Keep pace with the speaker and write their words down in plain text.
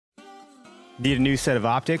Need a new set of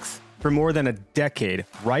optics? For more than a decade,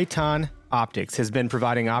 Right On Optics has been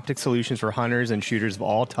providing optic solutions for hunters and shooters of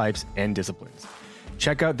all types and disciplines.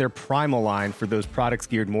 Check out their Primal line for those products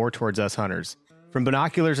geared more towards us hunters. From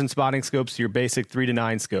binoculars and spotting scopes to your basic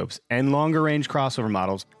 3-9 scopes and longer range crossover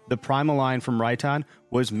models, the Primal line from Right On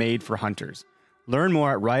was made for hunters. Learn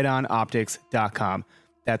more at rightonoptics.com.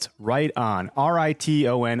 That's Right On,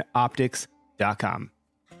 RITON optics.com.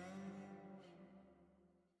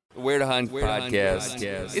 Where to Hunt podcast.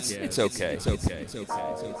 It's okay.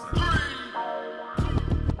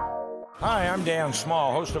 Hi, I'm Dan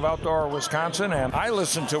Small, host of Outdoor Wisconsin, and I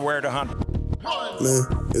listen to Where to Hunt.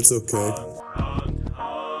 It's okay.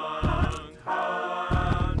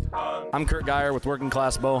 I'm Kurt Geyer with Working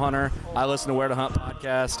Class Bow Hunter. I listen to Where to Hunt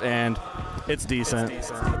podcast, and it's decent.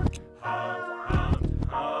 It's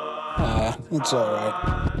all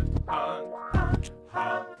right.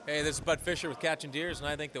 Hey, this is Bud Fisher with Catching Deers, and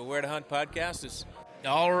I think the Where to Hunt podcast is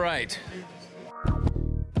all right.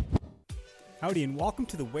 Howdy, and welcome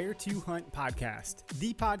to the Where to Hunt podcast,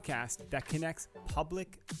 the podcast that connects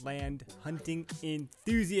public land hunting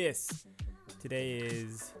enthusiasts. Today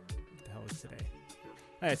is, what the hell is today?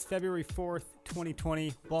 It's February 4th,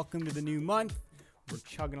 2020. Welcome to the new month. We're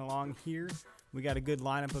chugging along here. We got a good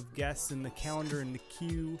lineup of guests in the calendar and the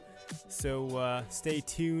queue, so stay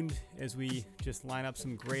tuned as we just line up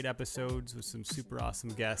some great episodes with some super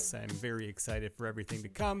awesome guests. I'm very excited for everything to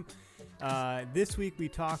come. This week we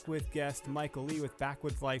talk with guest Michael Lee with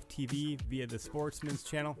Backwoods Life TV via the Sportsman's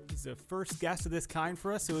Channel. He's the first guest of this kind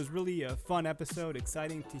for us, so it was really a fun episode.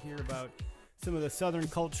 Exciting to hear about some of the southern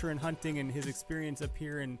culture and hunting and his experience up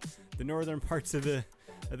here in the northern parts of the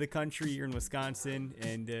country here in Wisconsin.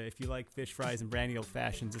 And if you like fish fries and brandy old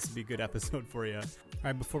fashions, this would be a good episode for you. All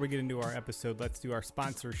right, before we get into our episode, let's do our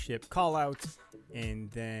sponsorship call out,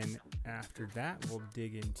 and then after that we'll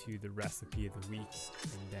dig into the recipe of the week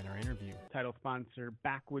and then our interview. Title sponsor,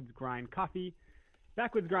 Backwoods Grind Coffee,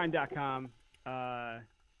 backwoodsgrind.com. Go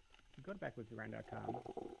to backwoodsgrind.com,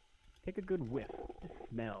 take a good whiff, just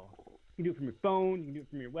smell. You can do it from your phone, you can do it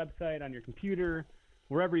from your website, on your computer,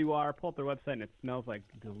 wherever you are. Pull up their website and it smells like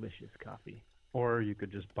delicious coffee. Or you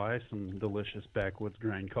could just buy some delicious Backwoods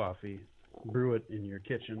Grind coffee, brew it in your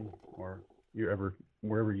kitchen or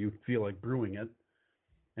wherever you feel like brewing it,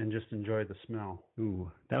 and just enjoy the smell.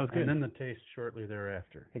 Ooh, that was good. And then the taste shortly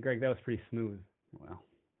thereafter. Hey, Greg, that was pretty smooth. Well,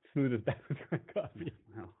 smooth as Backwoods Grind coffee.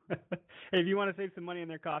 Well. Hey, if you want to save some money on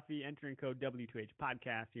their coffee, enter in code W2H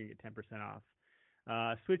podcast. You can get 10% off.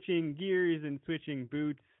 Switching gears and switching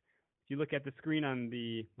boots. If you look at the screen on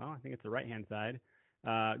I think it's the right-hand side,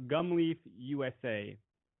 Gumleaf USA.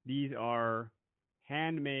 These are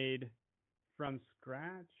handmade from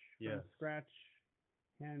scratch? Yes. From scratch.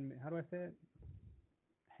 How do I say it?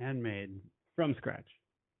 Handmade. From scratch.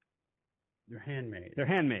 They're handmade. They're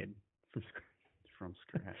handmade from scratch. From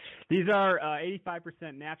scratch. These are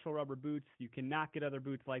 85% natural rubber boots. You cannot get other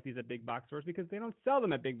boots like these at big box stores because they don't sell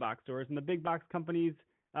them at big box stores, and the big box companies,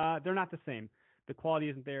 they're not the same. The quality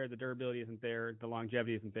isn't there, the durability isn't there, the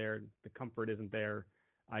longevity isn't there, the comfort isn't there.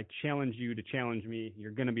 I challenge you to challenge me.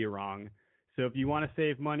 You're going to be wrong. So if you want to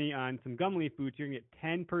save money on some Gumleaf boots, you're going to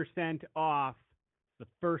get 10% off. It's the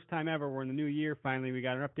first time ever. We're in the new year. Finally, we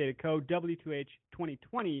got an updated code,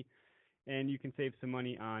 W2H2020, and you can save some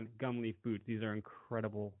money on Gumleaf boots. These are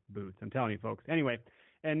incredible boots. I'm telling you, folks. Anyway,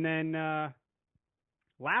 and then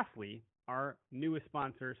lastly, our newest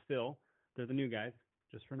sponsor still, they're the new guys,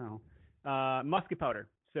 just for now, musket powder.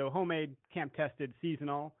 So homemade, camp-tested,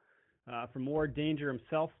 seasonal. From Ward Danger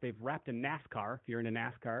himself, they've wrapped a NASCAR. If you're into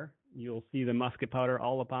NASCAR, you'll see the musket powder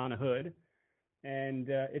all up on a hood. And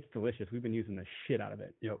it's delicious. We've been using the shit out of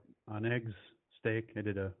it. Yep. On eggs, steak. I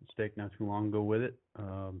did a steak not too long ago with it.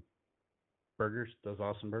 Burgers. Does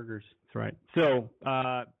awesome burgers. That's right. So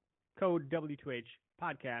code W2H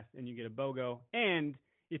podcast and you get a BOGO. And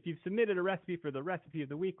if you've submitted a recipe for the recipe of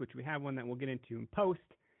the week, which we have one that we'll get into in post,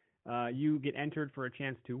 you get entered for a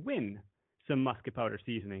chance to win some musket powder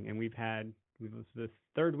seasoning. And we've the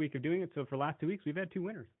third week of doing it. So for the last 2 weeks, we've had 2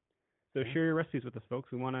 winners. So share your recipes with us,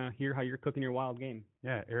 folks. We want to hear how you're cooking your wild game.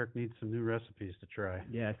 Yeah, Eric needs some new recipes to try.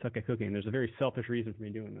 Yeah, I suck at cooking. There's a very selfish reason for me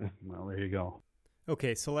doing that. Well, there you go.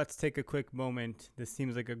 Okay, so let's take a quick moment. This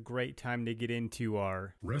seems like a great time to get into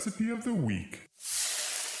our Recipe of the week.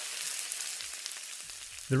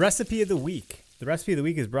 The recipe of the week. The recipe of the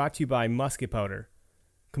week is brought to you by musket powder.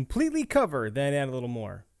 Completely cover, then add a little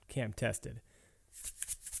more. Camp tested.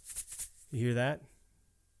 You hear that?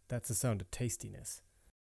 That's the sound of tastiness.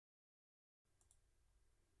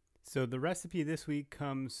 So the recipe this week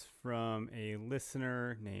comes from a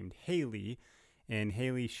listener named Haley, and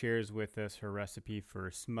Haley shares with us her recipe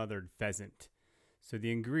for smothered pheasant. So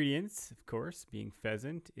the ingredients, of course, being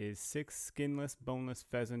pheasant, is 6 skinless, boneless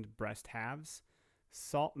pheasant breast halves,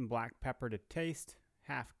 salt and black pepper to taste,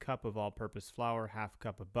 half cup of all-purpose flour, half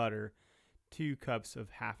cup of butter, 2 cups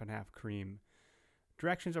of half and half cream.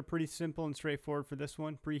 Directions are pretty simple and straightforward for this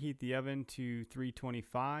one. Preheat the oven to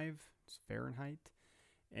 325 Fahrenheit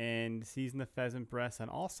and season the pheasant breast on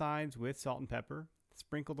all sides with salt and pepper.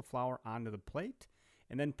 Sprinkle the flour onto the plate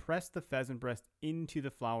and then press the pheasant breast into the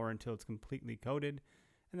flour until it's completely coated.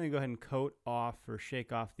 And then go ahead and coat off or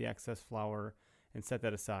shake off the excess flour and set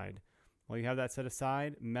that aside. While you have that set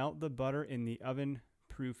aside, melt the butter in the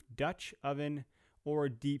oven-proof Dutch oven or a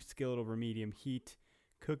deep skillet over medium heat.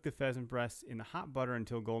 Cook the pheasant breast in the hot butter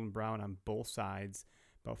until golden brown on both sides,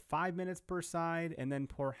 about 5 minutes per side, and then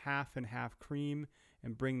pour half and half cream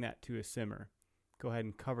and bring that to a simmer. Go ahead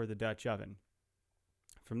and cover the Dutch oven.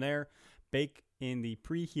 From there, bake in the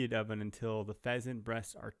preheated oven until the pheasant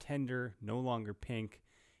breasts are tender, no longer pink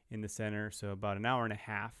in the center, so about an hour and a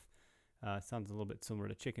half. Sounds a little bit similar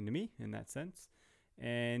to chicken to me in that sense.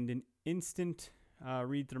 And an instant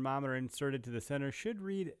read thermometer inserted to the center should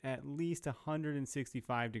read at least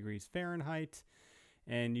 165 degrees Fahrenheit,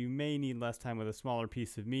 and you may need less time with a smaller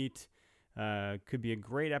piece of meat. Could be a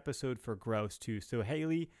great episode for grouse too. So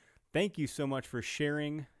Haley, thank you so much for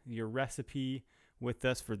sharing your recipe with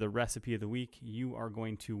us for the recipe of the week. You are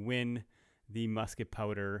going to win the musket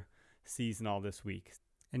powder seasonal this week.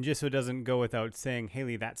 And just so it doesn't go without saying,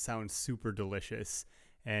 Haley, that sounds super delicious.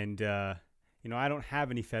 And, I don't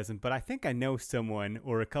have any pheasant, but I think I know someone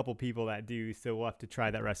or a couple people that do. So we'll have to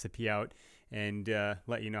try that recipe out and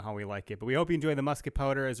let you know how we like it. But we hope you enjoy the musket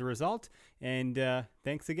powder as a result. And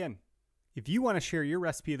thanks again. If you want to share your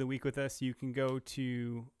recipe of the week with us, you can go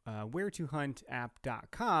to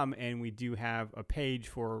where2huntapp.com, and we do have a page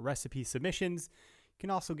for recipe submissions. You can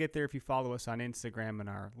also get there if you follow us on Instagram, and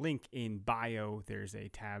our link in bio, there's a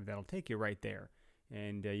tab that'll take you right there.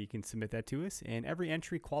 And you can submit that to us, and every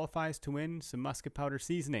entry qualifies to win some musket powder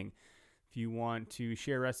seasoning. If you want to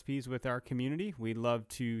share recipes with our community, we'd love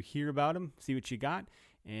to hear about them, see what you got,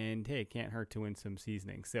 and hey, it can't hurt to win some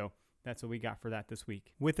seasoning. So that's what we got for that this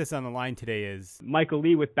week. With us on the line today is Michael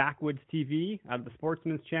Lee with Backwoods TV out of the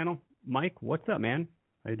Sportsman's Channel. Mike, what's up, man?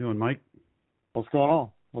 How you doing, Mike? What's going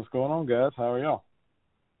on? What's going on, guys? How are y'all?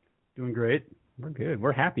 Doing great. We're good.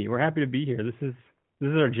 We're happy. We're happy to be here. This is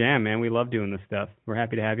our jam, man. We love doing this stuff. We're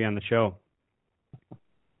happy to have you on the show.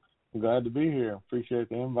 I'm glad to be here. Appreciate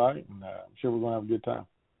the invite, and I'm sure we're going to have a good time.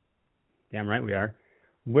 Damn right we are.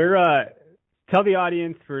 We're tell the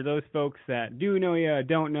audience, for those folks that do know you,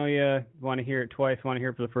 don't know you, want to hear it twice, want to hear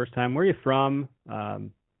it for the first time, where are you from?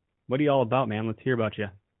 What are you all about, man? Let's hear about you.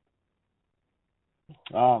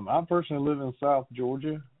 I personally live in South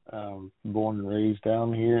Georgia. Born and raised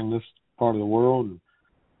down here in this part of the world.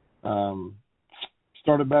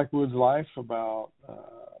 Started Backwoods life about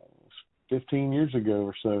 15 years ago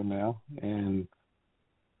or so now, and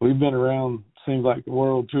we've been around, seems like the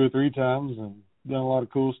world 2 or 3 times, and done a lot of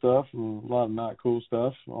cool stuff and a lot of not cool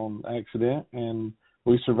stuff on accident, and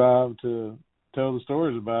we survived to tell the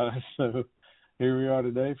stories about it. So here we are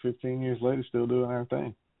today, 15 years later, still doing our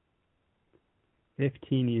thing.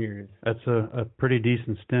 15 years. That's a pretty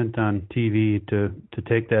decent stint on TV to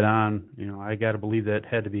take that on. I got to believe that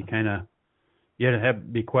had to be you had to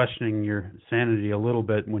be questioning your sanity a little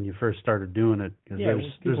bit when you first started doing it, because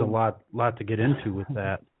there's a lot to get into with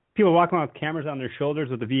that. People walking around with cameras on their shoulders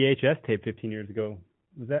with a VHS tape 15 years ago.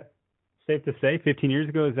 Was that safe to say? 15 years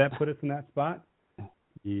ago, does that put us in that spot?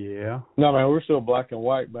 Yeah. No, man, we're still black and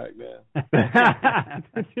white back then.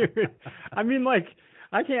 I mean,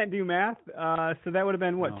 I can't do math. So that would have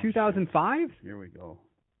been, 2005? Here we go.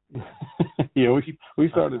 Yeah, we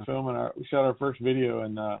started filming we shot our first video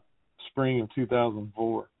in spring of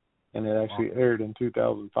 2004, and it actually aired in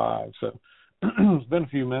 2005. So it's been a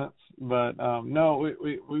few minutes, but no,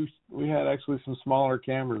 we had actually some smaller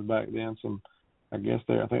cameras back then. I think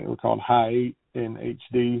they were called High 8 and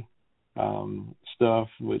HD stuff,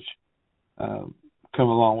 which come a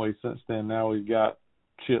long way since then. Now we've got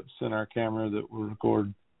chips in our camera that will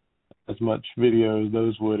record as much video as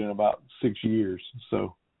those would in about 6 years.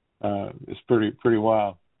 So it's pretty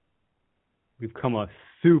wild. We've come a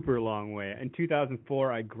super long way. In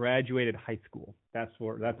 2004, I graduated high school. That's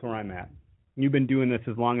where I'm at. You've been doing this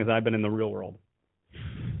as long as I've been in the real world.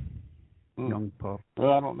 Young pup.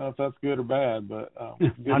 Well, I don't know if that's good or bad, but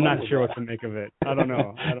I'm not sure what to make of it. I don't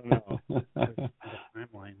know.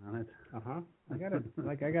 Timeline on it. I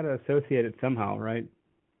gotta associate it somehow, right?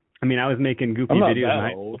 I mean, I was making goofy I'm not videos.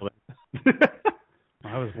 That old.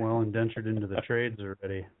 I was well indentured into the trades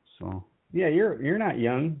already, so Yeah, you're not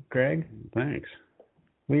young, Greg. Thanks.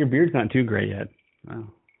 Well, your beard's not too gray yet. Well,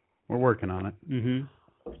 we're working on it. Mm-hmm.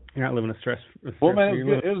 You're not living a stress. Well, man, it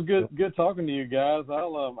was good talking to you guys.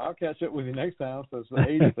 I'll catch up with you next time. So it's the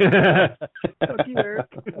 80th. Fuck you,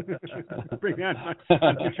 Eric. Bring on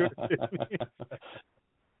my short.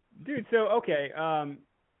 Dude. So okay,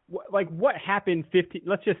 what happened?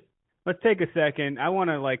 Let's take a second. I want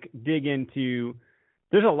to dig into.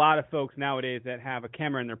 There's a lot of folks nowadays that have a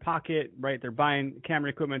camera in their pocket, right? They're buying camera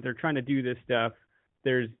equipment. They're trying to do this stuff.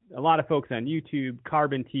 There's a lot of folks on YouTube,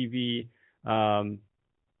 Carbon TV.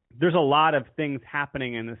 There's a lot of things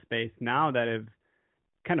happening in the space now that have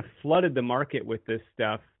kind of flooded the market with this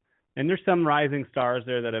stuff. And there's some rising stars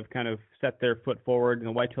there that have kind of set their foot forward.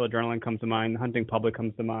 Whitetail Adrenaline comes to mind. Hunting Public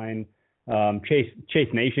comes to mind. Chase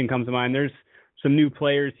Nation comes to mind. There's some new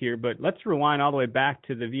players here. But let's rewind all the way back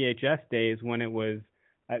to the VHS days when it was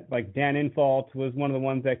Dan Infalt was one of the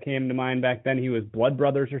ones that came to mind back then. He was Blood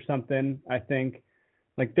Brothers or something, I think.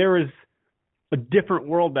 There was a different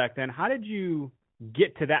world back then. How did you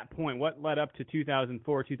get to that point? What led up to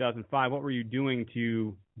 2004, 2005? What were you doing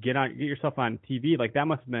to get yourself on TV? That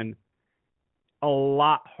must have been a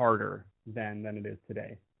lot harder than it is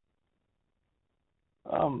today.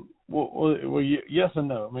 Well, yes and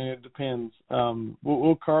no. I mean, it depends.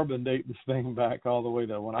 We'll carbon date this thing back all the way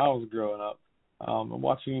to when I was growing up. I'm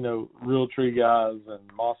watching, Real Tree Guys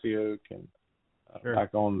and Mossy Oak and Sure.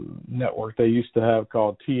 back on network they used to have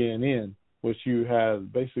called TNN, which you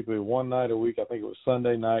had basically one night a week. I think it was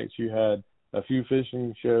Sunday nights. You had a few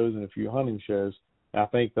fishing shows and a few hunting shows. I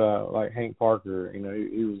think like Hank Parker, he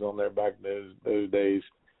was on there back those days,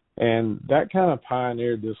 and that kind of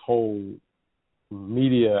pioneered this whole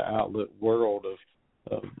media outlet world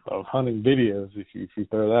of hunting videos, if you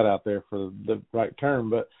throw that out there for the right term.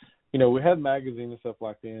 But we had magazines and stuff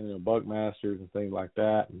like that, Buckmasters and things like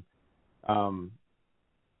that, and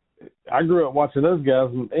I grew up watching those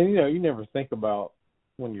guys, and you never think about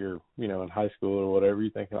when you're in high school or whatever,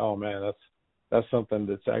 you think, oh man, that's something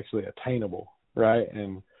that's actually attainable, right?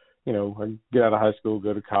 And I get out of high school,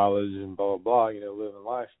 go to college, and blah blah blah, living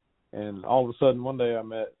life. And all of a sudden, one day I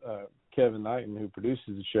met Kevin Knighton, who produces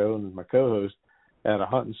the show and is my co-host, at a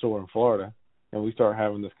hunting store in Florida, and we started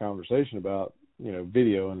having this conversation about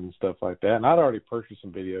video and stuff like that. And I'd already purchased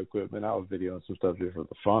some video equipment. I was videoing some stuff just for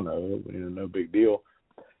the fun of it, no big deal.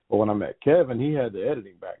 But when I met Kevin, he had the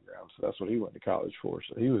editing background, so that's what he went to college for.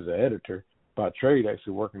 So he was an editor by trade,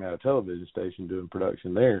 actually working at a television station doing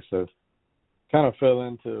production there. So kind of fell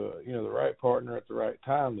into the right partner at the right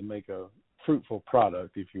time to make a fruitful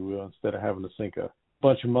product, if you will, instead of having to sink a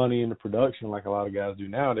bunch of money into production like a lot of guys do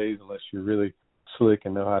nowadays, unless you're really slick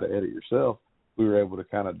and know how to edit yourself. We were able to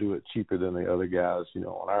kind of do it cheaper than the other guys,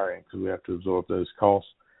 on our end, because we have to absorb those costs.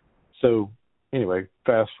 So anyway,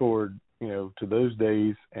 fast forward, to those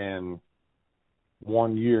days, and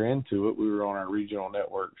 1 year into it, we were on our regional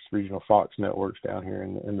Fox networks down here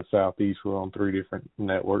in the Southeast. We were on 3 different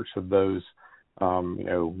networks of those,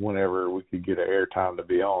 whenever we could get an airtime to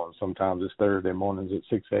be on. Sometimes it's Thursday mornings at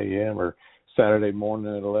 6 a.m. or Saturday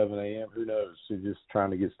morning at 11 a.m. Who knows? So just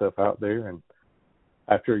trying to get stuff out there. And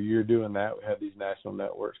after a year doing that, we had these national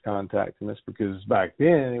networks contacting us, because back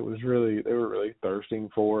then they were really thirsting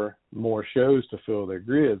for more shows to fill their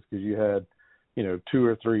grids, because you had 2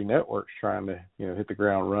 or 3 networks trying to hit the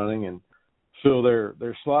ground running and fill their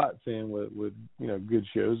slots in with good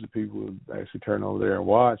shows that people would actually turn over there and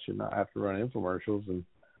watch and not have to run infomercials. And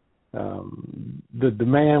the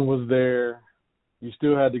demand was there. You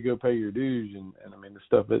still had to go pay your dues, and I mean, the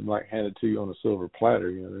stuff isn't handed to you on a silver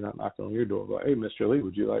platter. They're not knocking on your door like, hey, Mr. Lee,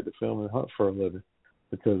 would you like to film and hunt for a living?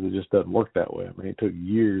 Because it just doesn't work that way. I mean, it took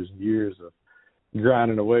years and years of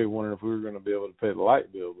grinding away, wondering if we were going to be able to pay the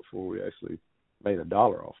light bill before we actually made $1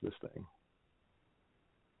 off this thing.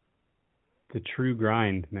 The true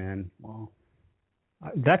grind, man. Well,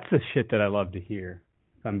 that's the shit that I love to hear.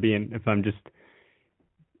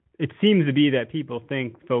 It seems to be that people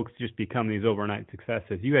think folks just become these overnight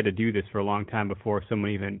successes. You had to do this for a long time before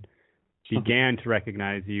someone even began to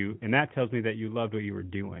recognize you, and that tells me that you loved what you were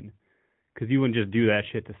doing, because you wouldn't just do that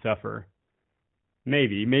shit to suffer.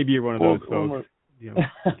 Maybe you're one of those folks. You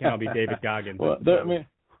can't all be David Goggins. I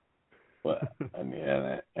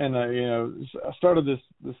started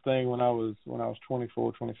this thing when I was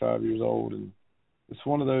 24, 25 years old, and it's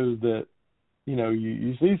one of those that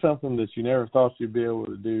you see something that you never thought you'd be able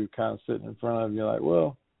to do kind of sitting in front of you, like,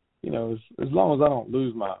 well, as long as I don't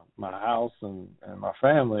lose my house and my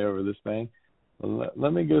family over this thing,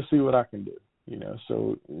 let me go see what I can do.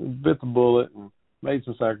 So bit the bullet and made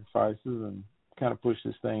some sacrifices and kind of pushed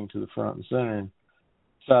this thing to the front and center. And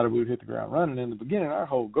decided we would hit the ground running. In the beginning, our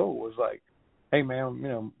whole goal was like, hey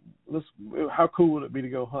man, how cool would it be to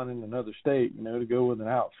go hunt in another state, to go with an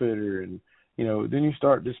outfitter, and then you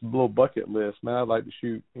start this little bucket list. Man, I'd like to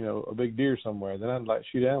shoot, a big deer somewhere. Then I'd like to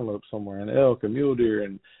shoot antelope somewhere, an elk, a mule deer,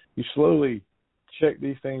 and you slowly check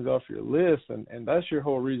these things off your list, and that's your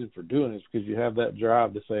whole reason for doing it, is because you have that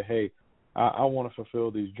drive to say, hey, I want to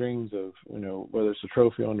fulfill these dreams of, whether it's a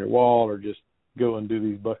trophy on your wall or just go and do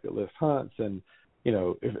these bucket list hunts. And,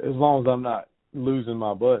 as long as I'm not losing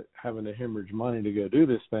my butt having to hemorrhage money to go do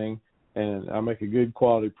this thing, and I make a good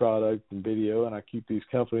quality product and video, and I keep these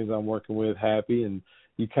companies I'm working with happy, and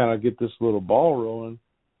you kind of get this little ball rolling,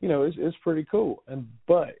 it's pretty cool.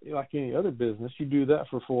 But like any other business, you do that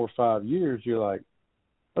for 4 or 5 years, you're like,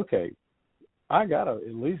 okay, I got to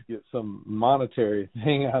at least get some monetary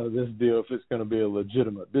thing out of this deal if it's going to be a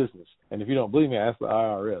legitimate business. And if you don't believe me, ask the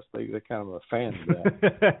IRS. They're kind of a fan of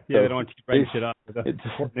that. Yeah, so they don't want you to write shit up with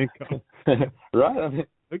income. Right? I mean,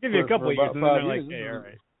 they'll give you a couple of years, and then they're like, hey, all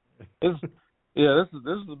right. This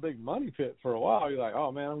is a big money pit for a while. You're like, oh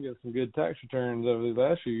man, I'm getting some good tax returns over these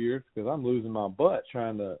last few years because I'm losing my butt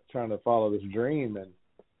trying to follow this dream. And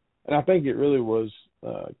I think it really was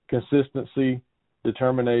consistency,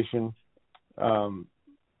 determination,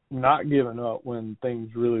 not giving up when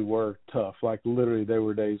things really were tough. Like literally, there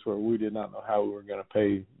were days where we did not know how we were going to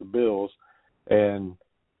pay the bills, and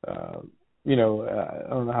I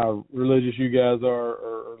don't know how religious you guys are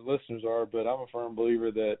or listeners are, but I'm a firm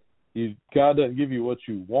believer that God doesn't give you what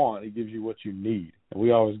you want; He gives you what you need. And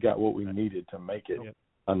we always got what we needed to make it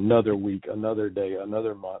another week, another day,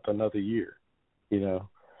 another month, another year.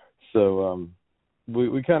 So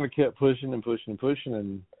we kind of kept pushing and pushing and pushing,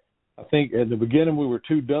 and I think at the beginning we were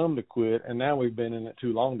too dumb to quit, and now we've been in it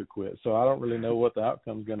too long to quit. So I don't really know what the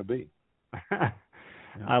outcome's going to be.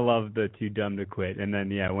 I love the too dumb to quit. And then,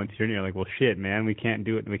 once you're in, you're like, well, shit, man, we can't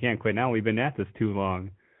do it. We can't quit now. We've been at this too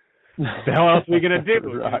long. What the hell else are we going to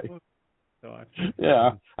do? Right. So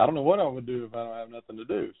I don't know what I would do if I don't have nothing to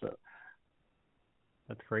do. So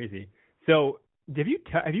that's crazy. So have you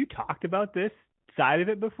talked about this side of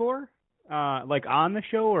it before? Like on the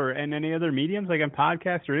show or in any other mediums, like on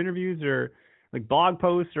podcasts or interviews or like blog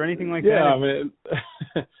posts or anything like that? I've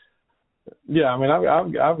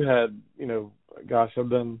had, I've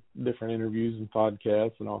done different interviews and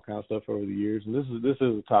podcasts and all kinds of stuff over the years. And this is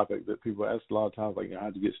a topic that people ask a lot of times, like,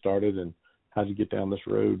 how'd you get started and how'd you get down this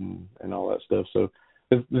road and all that stuff. So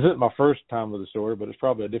this isn't my first time with the story, but it's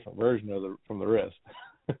probably a different version from the rest.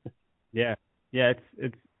 Yeah.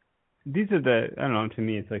 It's these are I don't know, to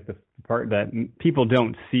me, it's like the part that people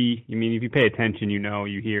don't see. I mean, if you pay attention, you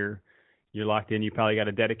hear, you're locked in. You probably got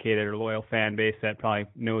a dedicated or loyal fan base that probably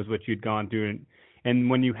knows what you'd gone through. And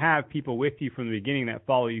when you have people with you from the beginning that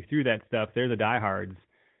follow you through that stuff, they're the diehards.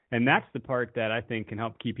 And that's the part that I think can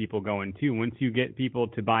help keep people going too. Once you get people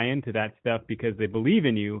to buy into that stuff because they believe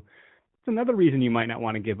in you, it's another reason you might not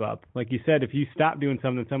want to give up. Like you said, if you stop doing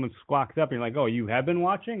something, someone squawks up and you're like, oh, you have been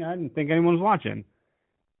watching? I didn't think anyone was watching.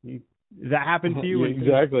 Does that happen to you?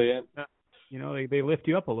 Exactly. They lift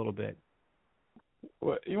you up a little bit.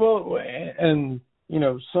 Well, and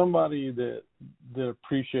somebody that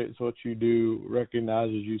appreciates what you do,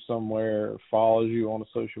 recognizes you somewhere, follows you on a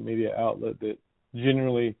social media outlet that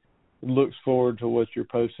genuinely looks forward to what you're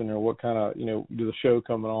posting or what kind of, do the show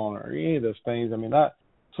coming on or any of those things. I mean,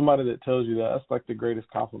 somebody that tells you that's like the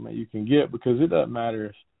greatest compliment you can get, because it doesn't matter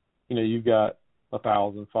if, you've got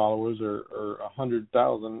 1,000 followers or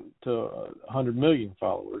 100,000 to 100 million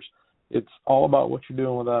followers. It's all about what you're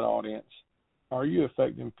doing with that audience. Are you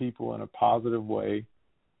affecting people in a positive way?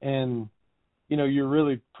 And, you're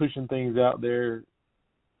really pushing things out there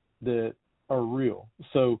that are real.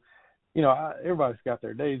 So, everybody's got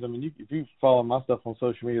their days. I mean, if you follow my stuff on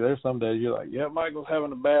social media, there's some days you're like, yeah, Michael's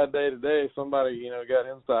having a bad day today. Somebody, got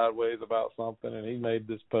him sideways about something and he made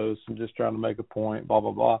this post and just trying to make a point, blah,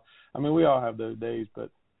 blah, blah. I mean, we all have those days, but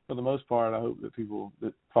for the most part, I hope that people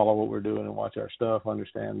that follow what we're doing and watch our stuff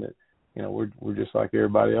understand that, we're just like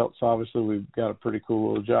everybody else. Obviously, we've got a pretty cool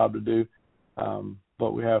little job to do,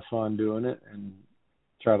 but we have fun doing it and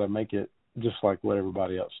try to make it just like what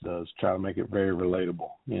everybody else does, try to make it very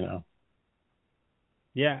relatable,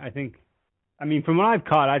 Yeah, from what I've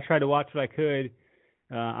caught, I tried to watch what I could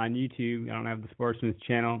on YouTube. I don't have the Sportsman's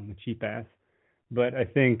channel, I'm a cheap ass. But I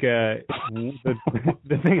think the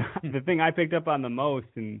thing I picked up on the most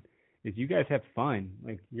is you guys have fun.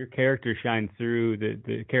 Like, your character shines through,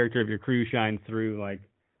 the character of your crew shines through. Like,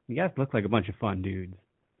 you guys look like a bunch of fun dudes.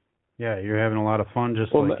 Yeah, you're having a lot of fun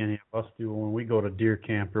just like any of us do when we go to deer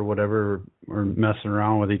camp or whatever. We're messing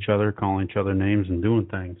around with each other, calling each other names and doing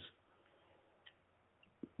things.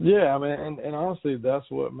 Yeah, I mean, and honestly, that's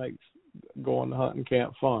what makes going to hunting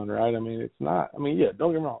camp fun, right? I mean, it's not. I mean, yeah,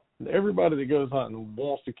 don't get me wrong. Everybody that goes hunting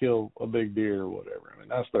wants to kill a big deer or whatever. I mean,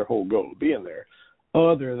 that's their whole goal, being there.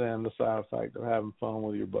 Other than the side effect of having fun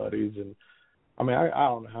with your buddies, and I mean, I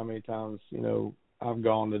don't know how many times I've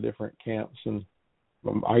gone to different camps and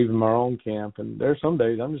even my own camp, and there's some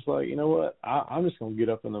days I'm just like, you know what, I'm just gonna get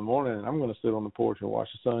up in the morning and I'm gonna sit on the porch and watch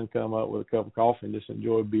the sun come up with a cup of coffee and just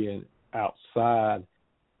enjoy being outside.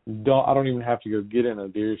 I don't even have to go get in a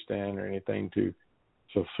deer stand or anything to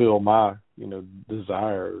fulfill my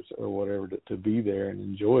desires or whatever to be there and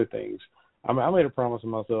enjoy things. I mean, I made a promise to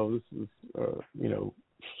myself. This is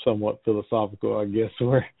somewhat philosophical, I guess.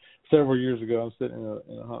 Where several years ago I'm sitting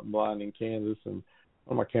in a hunting blind in Kansas, and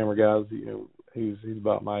one of my camera guys, he's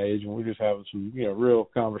about my age, and we're just having some real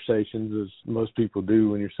conversations, as most people do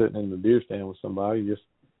when you're sitting in the deer stand with somebody, just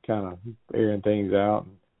kind of airing things out.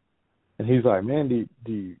 And he's like, man,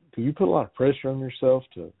 do you put a lot of pressure on yourself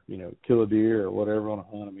to, kill a deer or whatever on a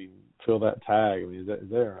hunt? I mean, fill that tag. I mean, is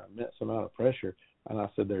there an immense amount of pressure? And I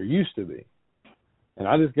said, there used to be. And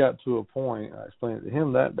I just got to a point, I explained it to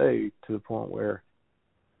him that day, to the point where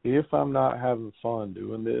if I'm not having fun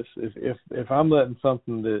doing this, if I'm letting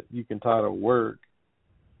something that you can title work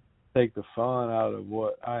take the fun out of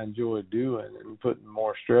what I enjoy doing and putting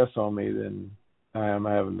more stress on me than I am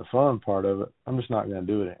having the fun part of it, I'm just not going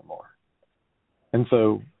to do it anymore. And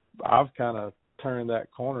so I've kind of turned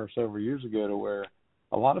that corner several years ago to where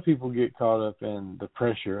a lot of people get caught up in the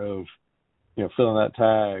pressure of, filling that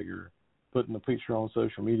tag or putting a picture on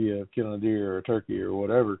social media of killing a deer or a turkey or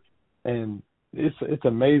whatever. And it's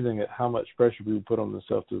amazing at how much pressure people put on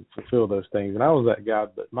themselves to fulfill those things. And I was that guy,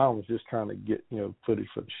 but mine was just trying to get, footage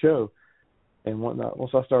for the show and whatnot.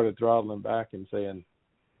 Once I started throttling back and saying,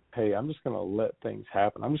 hey, I'm just going to let things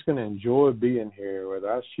happen. I'm just going to enjoy being here,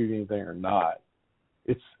 whether I shoot anything or not.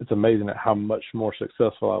 It's amazing at how much more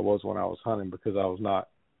successful I was when I was hunting, because I was not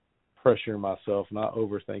pressuring myself, not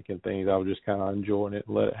overthinking things. I was just kind of enjoying it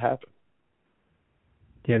and let it happen.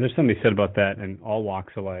 Yeah, there's something said about that in all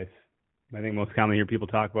walks of life. I think most commonly hear people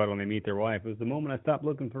talk about it when they meet their wife. It was the moment I stopped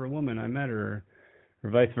looking for a woman, I met her, or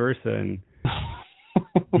vice versa. And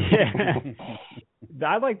yeah,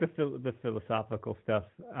 I like the philosophical stuff.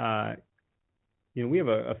 We have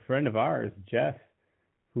a friend of ours, Jeff,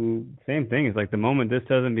 who, same thing, is like, the moment this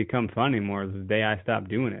doesn't become fun anymore is the day I stop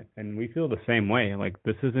doing it. And we feel the same way. Like,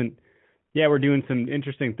 this isn't, we're doing some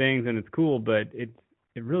interesting things and it's cool, but it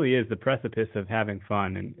really is the precipice of having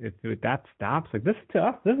fun. And if that stops, like, this is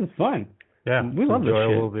tough, this is fun. Yeah, we love this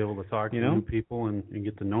shit. We'll be able to talk to new people and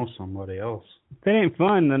get to know somebody else. If it ain't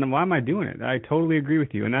fun, then why am I doing it? I totally agree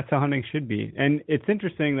with you, and that's how hunting should be. And it's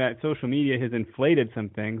interesting that social media has inflated some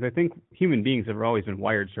things. I think human beings have always been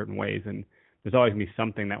wired certain ways, and there's always going to be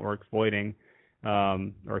something that we're exploiting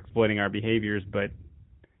or exploiting our behaviors. But,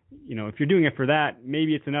 if you're doing it for that,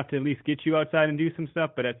 maybe it's enough to at least get you outside and do some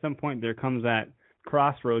stuff. But at some point there comes that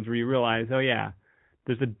crossroads where you realize, oh, yeah,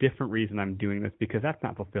 there's a different reason I'm doing this, because that's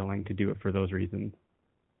not fulfilling to do it for those reasons,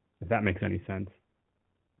 if that makes any sense.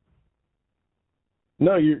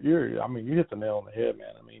 No, you hit the nail on the head,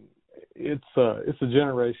 man. I mean, it's a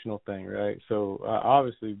generational thing, right? So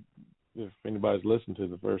obviously, if anybody's listened to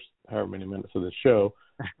the first however many minutes of the show,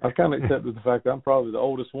 I've kind of accepted the fact that I'm probably the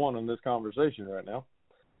oldest one in this conversation right now.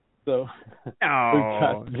 So we've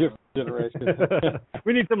got different generations.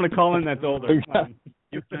 We need someone to call in that's older.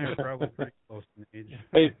 You and I are probably pretty close in age.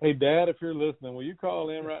 Hey, Dad, if you're listening, will you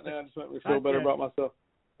call in right now and just make me feel better about myself?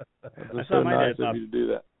 It's so nice of you to do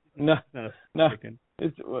that. No.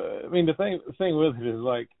 It's. I mean, the thing with it is,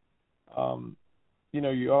 like,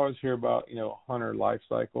 you always hear about, hunter life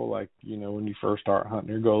cycle. Like, when you first start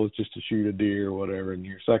hunting, your goal is just to shoot a deer or whatever, and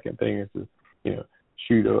your second thing is to,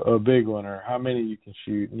 shoot a big one, or how many you can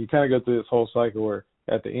shoot. And you kind of go through this whole cycle where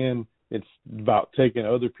at the end it's about taking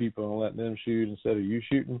other people and letting them shoot instead of you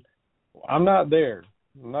shooting. I'm not there.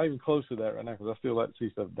 I'm not even close to that right now, because I still like to see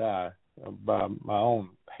stuff die by my own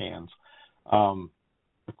hands. Of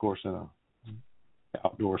course, in a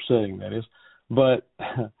outdoor setting, that is. But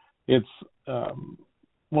it's one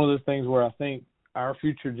of those things where I think our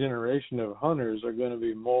future generation of hunters are going to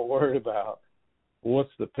be more worried about what's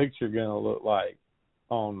the picture going to look like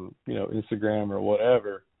on, Instagram or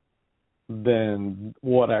whatever, than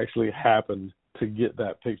what actually happened to get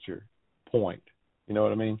that picture point. You know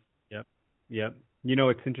what I mean? Yep.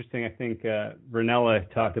 It's interesting. I think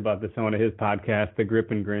Ranella talked about this on one of his podcasts, The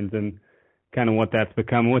Grip and Grins, and kind of what that's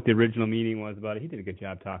become, what the original meaning was about it. He did a good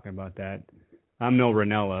job talking about that. I'm no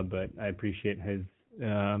Ranella, but I appreciate his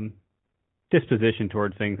disposition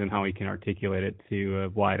towards things and how he can articulate it to a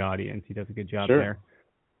wide audience. He does a good job there.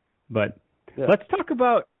 But Yeah. Let's talk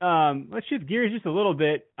about, let's shift gears just a little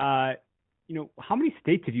bit. How many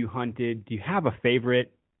states have you hunted? Do you have a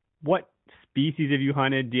favorite? What species have you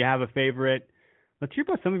hunted? Do you have a favorite? Let's hear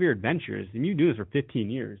about some of your adventures. And you do this for 15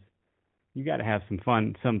 years. You got to have some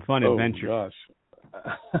fun adventures. Oh,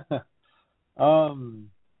 gosh.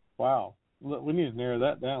 Wow. We need to narrow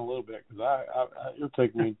that down a little bit because it'll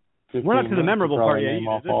take me 15 We're not to the memorable part yet.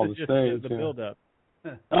 This is just the build-up.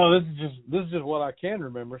 Oh, this is just what I can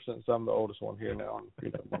remember since I'm the oldest one here now.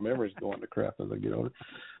 And, my memory's going to crap as I get older.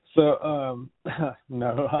 So,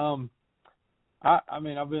 no. I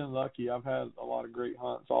mean, I've been lucky. I've had a lot of great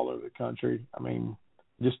hunts all over the country. I mean,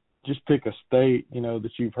 just pick a state, that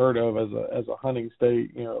you've heard of as a hunting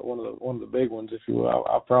state. One of the big ones, if you will.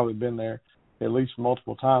 I've probably been there at least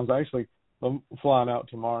multiple times. Actually, I'm flying out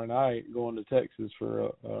tomorrow night, going to Texas for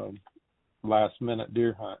a last-minute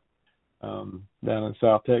deer hunt down in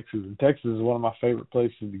South Texas. And Texas is one of my favorite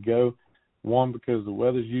places to go. One, because the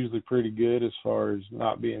weather's usually pretty good as far as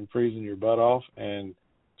not being freezing your butt off, and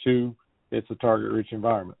two, it's a target-rich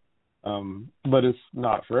environment. But it's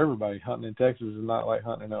not for everybody. Hunting in Texas is not like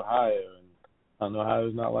hunting in Ohio, and hunting in Ohio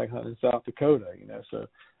is not like hunting in South Dakota, So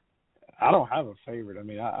I don't have a favorite. I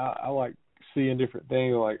mean, I like seeing different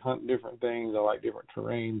things. I like hunting different things. I like different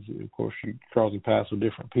terrains. Of course, you're crossing paths with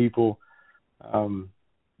different people,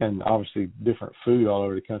 and obviously different food all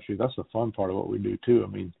over the country. That's the fun part of what we do, too. I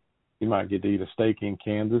mean, you might get to eat a steak in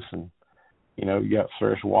Kansas, and you got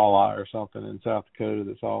fresh walleye or something in South Dakota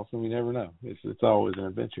that's awesome. You never know. It's always an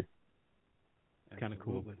adventure. It's kind of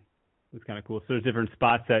cool. It's kind of cool. So there's different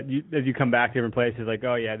spots that as you come back to different places, like,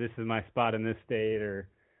 oh yeah, this is my spot in this state, or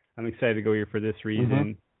I'm excited to go here for this reason.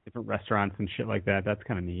 Mm-hmm. Different restaurants and shit like that. That's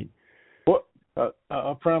kind of neat. Well,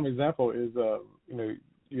 a prime example is,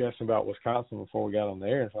 you asked about Wisconsin before we got on the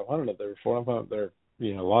air. So I've hunted up there before. I've hunted up there,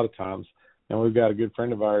 a lot of times. And we've got a good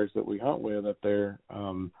friend of ours that we hunt with up there.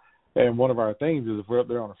 And one of our things is if we're up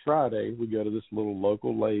there on a Friday, we go to this little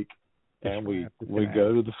local lake and we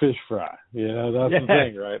go to the fish fry. That's the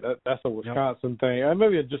thing, right? That's a Wisconsin thing.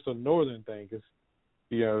 Maybe it's just a northern thing because,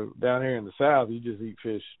 down here in the South, you just eat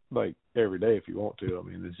fish like every day if you want to. I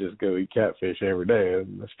mean, it's just go eat catfish every day.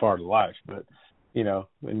 And that's part of life. But,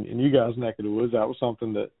 in you guys' neck of the woods, that was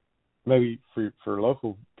something that maybe for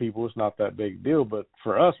local people it's not that big a deal, but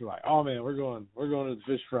for us, we're like, oh man, we're going to the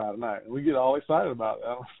fish fry tonight, and we get all excited about that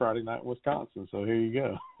on Friday night in Wisconsin. So here you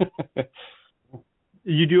go.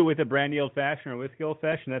 You do it with a brandy old fashioned or whiskey old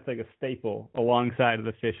fashioned. That's like a staple alongside of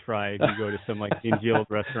the fish fry. If you go to some like dingy old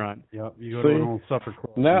restaurant. Yep, you go to an old supper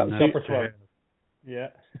club. Supper club. Yeah.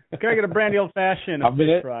 Can I get a brandy old fashioned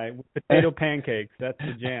fish fry with potato pancakes? That's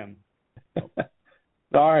the jam.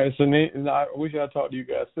 All right, so I wish I'd talked to you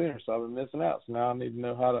guys sooner, so I've been missing out. So now I need to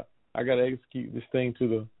know I got to execute this thing to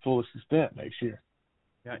the fullest extent next year.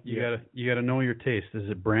 Yeah, you gotta know your taste. Is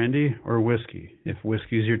it brandy or whiskey? If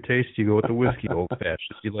whiskey's your taste, you go with the whiskey old fashioned.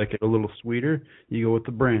 If you like it a little sweeter, you go with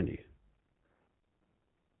the brandy.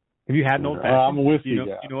 Have you had an old fashioned? I'm a whiskey guy.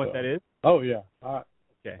 Do you know what that is? Oh yeah,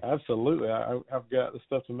 okay, absolutely. I've got the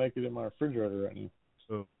stuff to make it in my refrigerator right now.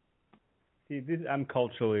 So. See, I'm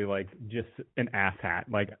culturally like just an asshat.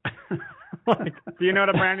 Like, do you know what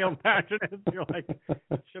a brandy old fashioned is? You're like,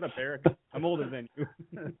 shut up, Eric. I'm older than you.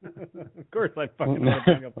 Of course, I fucking know what a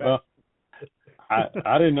brandy old fashioned.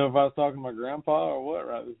 I didn't know if I was talking to my grandpa or what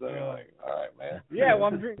right this second. Like, all right, man. Yeah, well,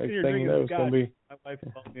 I'm drinking. You're drinking scotch. My wife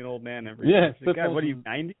calls me an old man every day. She's like, God, what are you,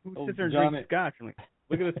 90? Who sits there and drinks scotch? I'm like,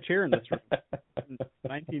 look at this chair in this room.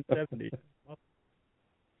 1970.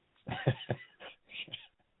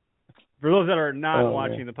 For those that are not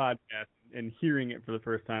watching the podcast and hearing it for the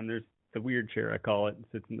first time, there's the weird chair, I call it. It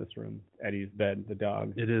sits in this room. Eddie's bed, the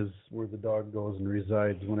dog. It is where the dog goes and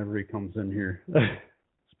resides whenever he comes in here.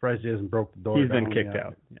 Surprised he hasn't broke the door He's down been kicked yet.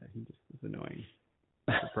 out. Yeah, he just is annoying.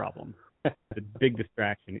 That's the problem. It's a big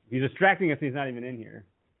distraction. He's distracting us and he's not even in here.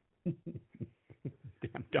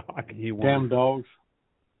 Damn dog. Damn dogs.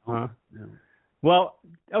 Huh? Yeah. Well,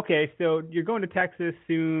 okay, so you're going to Texas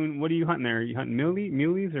soon. What are you hunting there? Are you hunting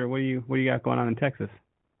muleys, or what do you got going on in Texas?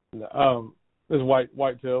 There's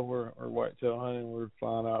whitetail. We're whitetail hunting. We're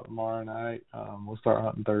flying out tomorrow night. We'll start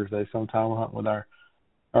hunting Thursday sometime. We're hunting with our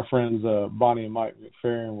friends Bonnie and Mike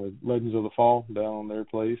McFerrin with Legends of the Fall down on their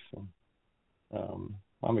place. And,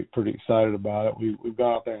 I'm pretty excited about it. We've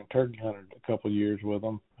gone out there and turkey hunted a couple of years with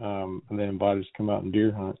them, and then invited us to come out and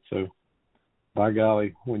deer hunt. So, by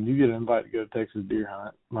golly, when you get an invite to go to Texas deer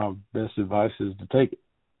hunt, my best advice is to take it.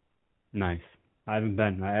 Nice. I haven't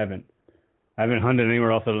been. I haven't hunted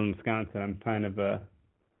anywhere else other than Wisconsin. I'm kind of do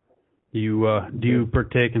you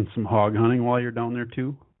partake in some hog hunting while you're down there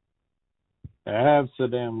too?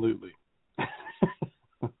 Absolutely.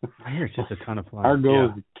 I hear it's just a ton of fun. Our goal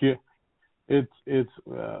is to kill. It's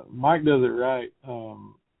Mike does it right. A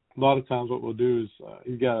lot of times what we'll do is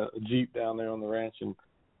he's got a Jeep down there on the ranch, and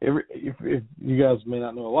if you guys may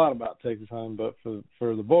not know a lot about Texas hunting, but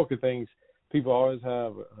for the bulk of things, people always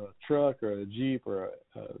have a truck or a Jeep or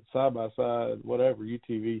a side-by-side, whatever,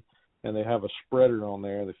 UTV, and they have a spreader on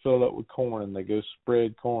there. They fill it up with corn, and they go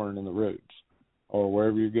spread corn in the roads or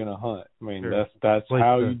wherever you're going to hunt. I mean, Sure. that's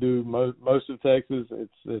how you do most of Texas.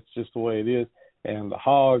 It's just the way it is. And the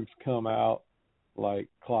hogs come out like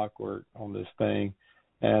clockwork on this thing.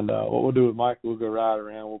 And what we'll do with Mike, we'll go ride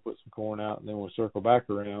around, we'll put some corn out, and then we'll circle back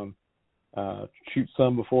around, shoot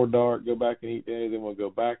some before dark, go back and eat dinner, then we'll go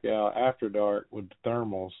back out after dark with the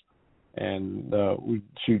thermals, and we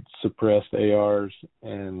shoot suppressed ARs,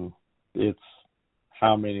 and it's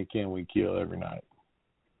how many can we kill every night.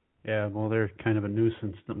 Yeah, well, they're kind of a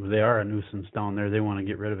nuisance. They are a nuisance down there. They want to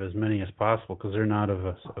get rid of as many as possible because they're not of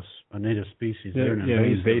a native species. They're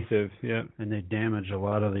invasive. Yeah, and they damage a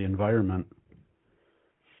lot of the environment.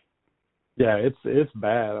 Yeah, it's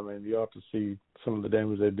bad. I mean, you ought to see some of the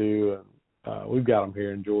damage they do. And we've got them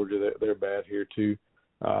here in Georgia. They're bad here too.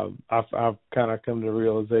 I've kind of come to the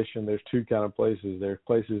realization there's two kind of places. There's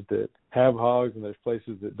places that have hogs, and there's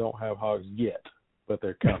places that don't have hogs yet, but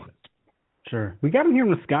they're coming. Sure. We got them here in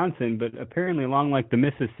Wisconsin, but apparently along like the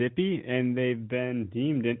Mississippi, and they've been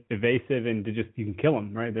deemed invasive and you can kill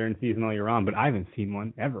them, right? They're in season all year round, but I haven't seen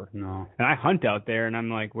one ever. No. And I hunt out there, and I'm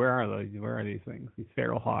like, where are those? Where are these things? These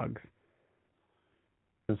feral hogs.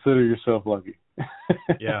 Consider yourself lucky.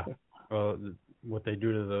 Yeah. Well, what they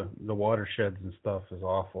do to the watersheds and stuff is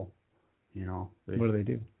awful. You know. What do they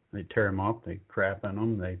do? They tear them up. They crap in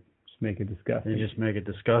them. They just make it disgusting. They just make it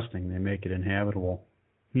disgusting. They make it inhabitable.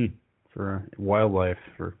 For wildlife,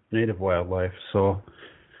 for native wildlife. So,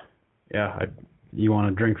 yeah, you want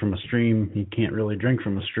to drink from a stream, you can't really drink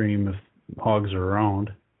from a stream if hogs are around.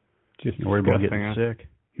 Just you're worried about getting sick.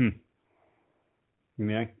 I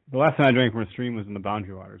mean, the last time I drank from a stream was in the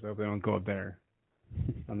Boundary Waters. I hope they don't go up there. I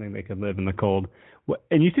don't think they could live in the cold.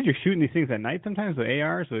 And you said you're shooting these things at night sometimes with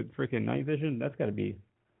ARs, with freaking night vision? That's got to be,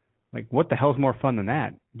 like, what the hell's more fun than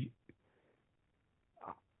that?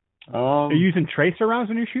 Are you using tracer rounds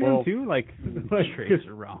when you're shooting too? Like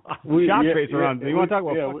tracer rounds. Tracer rounds. You want to talk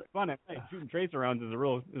about fun at night? Shooting tracer rounds is a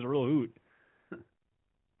real hoot.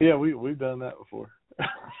 Yeah, we've done that before.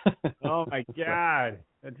 Oh my God,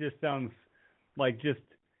 that just sounds like just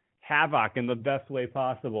havoc in the best way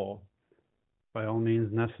possible. By all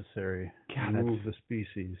means necessary. God, remove the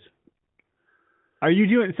species. Are you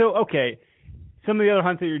doing so? Okay, some of the other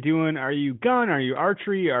hunts that you're doing, are you gun? Are you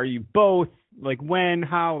archery? Are you both? Like when,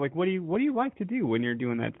 how, like what do you like to do when you're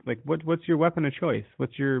doing that? Like what's your weapon of choice?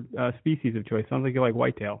 What's your species of choice? Sounds like you like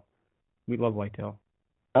whitetail. We love whitetail.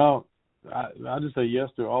 Oh, I just say yes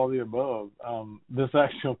to all the above. This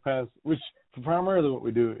actual pass, which primarily what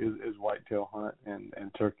we do is whitetail hunt and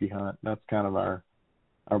turkey hunt. That's kind of our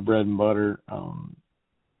bread and butter.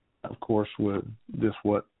 Of course, with this,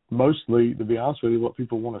 what mostly, to be honest with you, what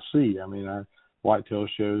people want to see. I mean, our whitetail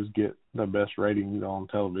shows get the best ratings on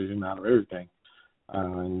television out of everything.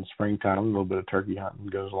 In springtime, a little bit of turkey hunting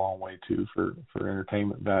goes a long way too for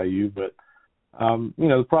entertainment value. But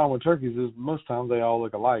the problem with turkeys is most times they all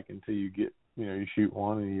look alike until you get, you shoot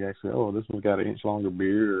one and you actually, this one's got an inch longer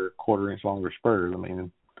beard or a quarter-inch longer spurs. I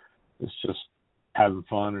mean, it's just having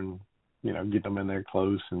fun and getting them in there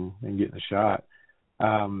close and getting a shot.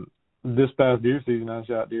 This past deer season, I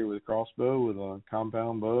shot deer with a crossbow, with a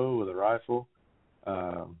compound bow, with a rifle.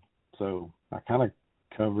 So I kind of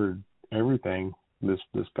covered everything this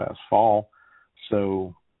past fall.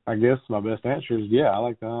 So I guess my best answer is, I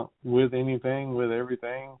like to hunt with anything, with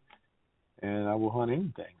everything, and I will hunt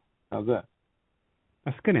anything. How's that?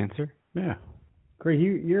 That's a good answer. Yeah. Great.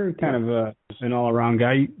 You're kind of an all-around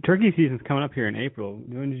guy. Turkey season's coming up here in April.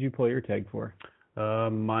 When did you pull your tag for?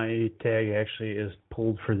 My tag actually is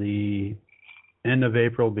pulled for the end of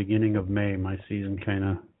April, beginning of May. My season kind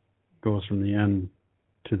of goes from the end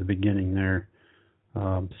to the beginning there.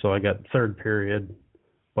 So I got third period,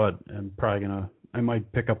 but I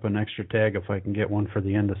might pick up an extra tag if I can get one for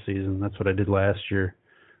the end of season. That's what I did last year.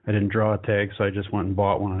 I didn't draw a tag, so I just went and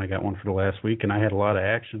bought one, and I got one for the last week, and I had a lot of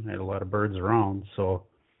action. I had a lot of birds around, so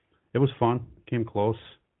it was fun. Came close.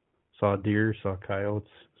 Saw deer, saw coyotes.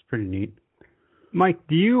 It's pretty neat. Mike,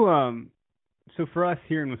 do you so for us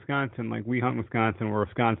here in Wisconsin, like we hunt in Wisconsin, we're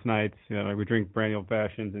Wisconsinites, like we drink brandy old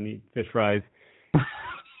fashions and eat fish fries.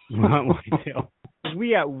 We hunt whitetail.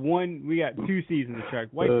 We got 2 seasons to track.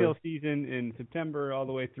 Whitetail season in September all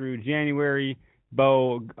the way through January,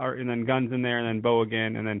 bow, and then guns in there, and then bow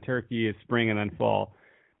again, and then turkey is spring and then fall.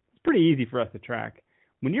 It's pretty easy for us to track.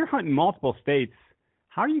 when you're hunting multiple states,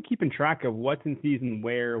 how are you keeping track of what's in season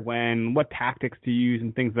where, when, what tactics to use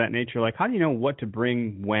and things of that nature? Like, how do you know what to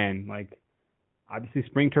bring when? Like, obviously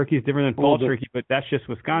spring turkey is different than fall turkey, but that's just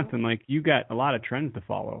Wisconsin. Like, you got a lot of trends to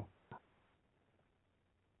follow.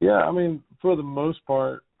 Yeah, I mean, for the most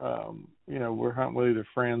part, we're hunting with either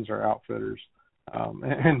friends or outfitters,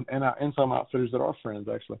 and some outfitters that are friends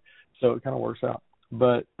actually. So it kind of works out.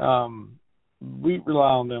 But we rely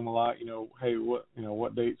on them a lot. Hey,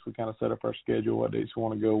 what dates we kind of set up our schedule, what dates we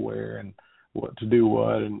want to go where, and what to do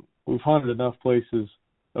what. And we've hunted enough places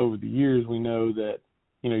over the years. We know that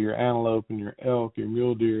your antelope and your elk, your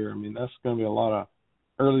mule deer. I mean, that's going to be a lot of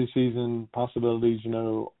early season possibilities.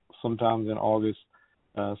 Sometimes in August.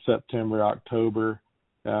 September, October,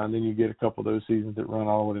 and then you get a couple of those seasons that run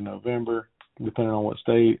all the way to November, depending on what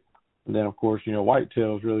state. And then, of course,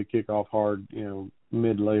 whitetails really kick off hard,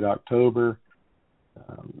 mid to late October,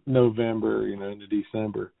 November, into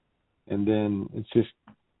December. And then it's just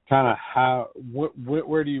kind of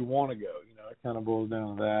where do you want to go? It kind of boils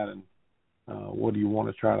down to that, and what do you want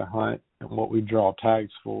to try to hunt, and what we draw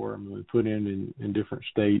tags for. I mean, we put in different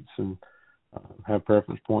states and have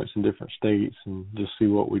preference points in different states and just see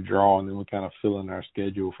what we draw, and then we kind of fill in our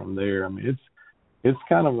schedule from there. I mean, it's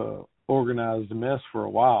kind of a organized mess for a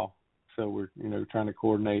while. So we're trying to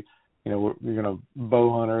coordinate. You're going to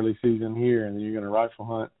bow hunt early season here, and then you're going to rifle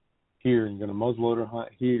hunt here, and you're going to muzzleloader hunt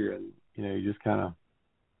here, and you just kind of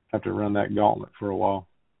have to run that gauntlet for a while.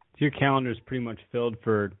 So your calendar's pretty much filled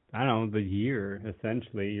for the year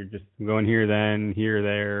essentially. You're just going here, then here,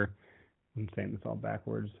 there. I'm saying this all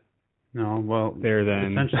backwards. No, well, there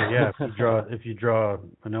then. Essentially, yeah. If you draw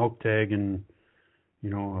an elk tag and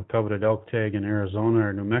a coveted elk tag in Arizona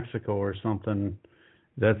or New Mexico or something,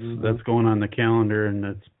 that's going on the calendar, and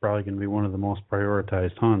that's probably going to be one of the most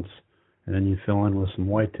prioritized hunts. And then you fill in with some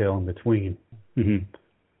whitetail in between. Mm-hmm.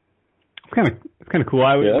 It's kind of cool.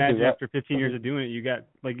 I would imagine after 15 years of doing it, you got,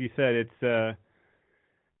 like you said, it's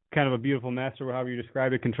kind of a beautiful mess, or however you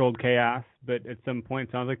describe it, controlled chaos. But at some point,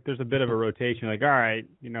 it sounds like there's a bit of a rotation. Like, all right,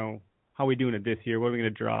 how are we doing it this year? What are we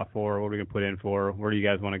going to draw for? What are we going to put in for? Where do you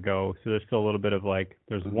guys want to go? So there's still a little bit of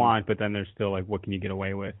there's want, but then there's still what can you get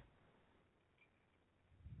away with?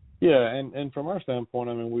 Yeah, and from our standpoint,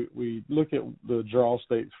 I mean, we look at the draw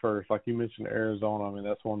states first. Like you mentioned, Arizona. I mean,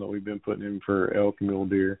 that's one that we've been putting in for elk and mule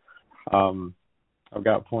deer. I've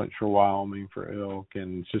got points for Wyoming for elk,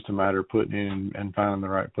 and it's just a matter of putting in and finding the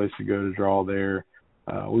right place to go to draw there.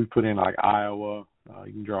 We've put in Iowa.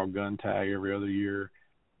 You can draw a gun tag every other year,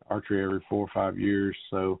 archery every 4 or 5 years.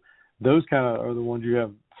 So those kind of are the ones you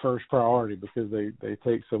have first priority because they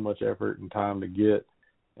take so much effort and time to get.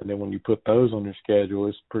 And then when you put those on your schedule,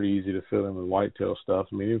 it's pretty easy to fill in with whitetail stuff.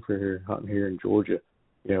 I mean, if we're here hunting here in Georgia,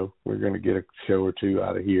 we're going to get a show or two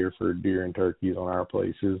out of here for deer and turkeys on our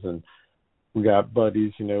places. And we got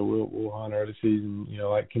buddies, we'll hunt early season,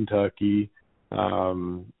 like Kentucky.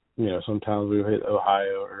 Sometimes we'll hit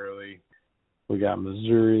Ohio early. We got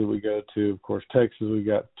Missouri we go to. Of course, Texas, we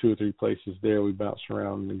got 2 or 3 places there we bounce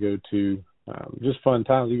around and go to. Just fun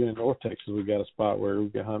times. Even in North Texas, we got a spot where we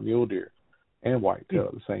can hunt mule deer and whitetail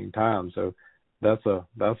at the same time. So that's a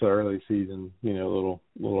early season, little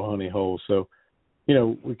honey hole. So,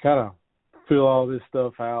 we kind of fill all this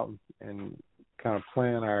stuff out and kind of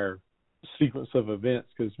plan our sequence of events,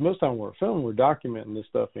 because most time when we're filming, we're documenting this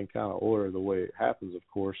stuff in kind of order the way it happens, of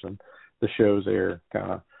course, and the shows air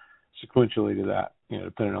kind of sequentially to that,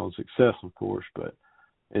 depending on success, of course. But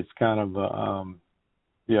it's kind of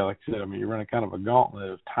like I said, I mean, you're running kind of a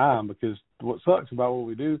gauntlet of time, because what sucks about what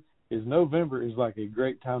we do is November is like a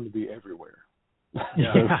great time to be everywhere.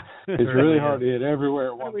 Yeah. It's really hard to hit everywhere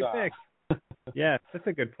at one time. Yeah, that's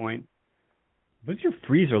a good point. What does your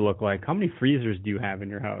freezer look like? How many freezers do you have in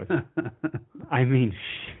your house? I mean,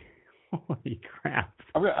 holy crap.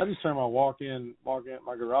 I just turned my walk-in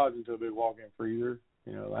my garage into a big walk-in freezer,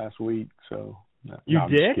 last week. So you I'm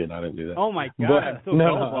did? Just kidding. I didn't do that. Oh my God! I'm so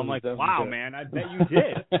gullible. I'm like, wow, man! I bet you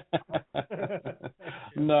did.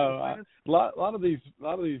 No, a lot of these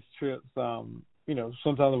trips,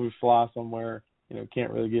 sometimes we fly somewhere,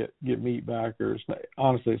 can't really get meat back, or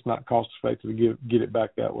honestly, it's not cost effective to get it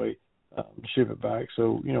back that way, ship it back.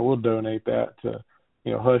 So we'll donate that to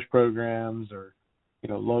hush programs or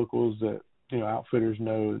locals that outfitters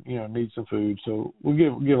know need some food. So we'll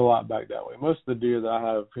give a lot back that way. Most of the deer that I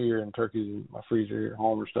have here and turkeys in my freezer here at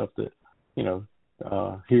home are stuff that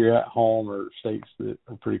here at home, or states that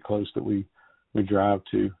are pretty close that we drive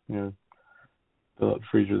to, fill up the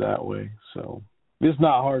freezer that way. So it's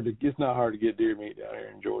not hard to get deer meat down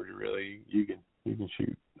here in Georgia. Really, you can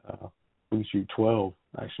shoot we can shoot 12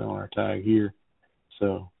 actually on our tag here.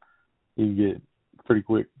 So you can get pretty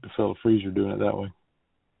quick to fill a freezer doing it that way.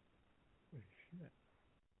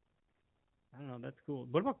 I don't know. That's cool.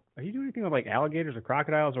 What about, are you doing anything with like alligators or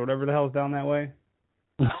crocodiles or whatever the hell's down that way?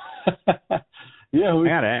 Yeah,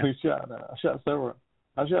 I shot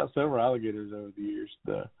several alligators over the years.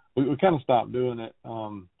 We kind of stopped doing it.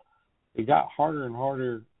 It got harder and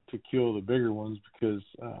harder to kill the bigger ones because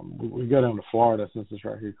we go down to Florida since it's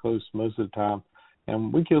right here close most of the time,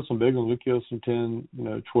 and we killed some big ones. We killed some 10,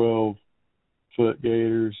 12-foot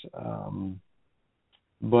gators,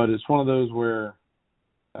 but it's one of those where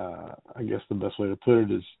I guess the best way to put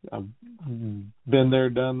it is I've been there,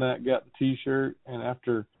 done that, got the T-shirt, and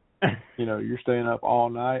after you're staying up all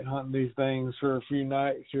night hunting these things for a few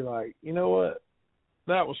nights, you're like, you know what,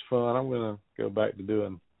 that was fun. I'm gonna go back to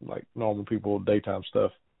doing like normal people daytime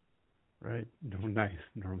stuff. Right. Nice.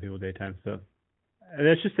 Normal people daytime stuff. And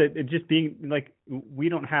it's just that it just being like, we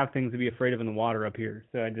don't have things to be afraid of in the water up here.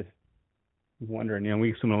 So I just was wondering,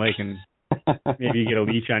 we swim in a lake and maybe you get a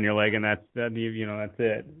leech on your leg and that's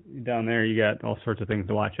it. Down there you got all sorts of things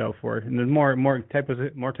to watch out for. And there's more types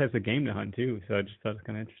of game to hunt too. So I just thought it was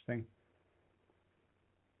kind of interesting.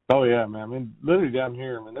 Oh yeah, man. I mean, literally down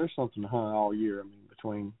here, there's something to hunt all year.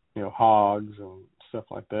 Between, hogs and stuff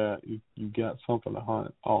like that, you got something to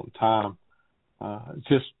hunt all the time.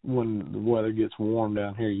 Just when the weather gets warm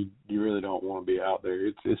down here, you really don't want to be out there.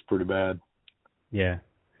 It's pretty bad. Yeah.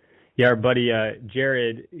 Yeah, our buddy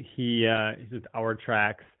Jared, he's with Our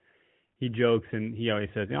Tracks. He jokes and he always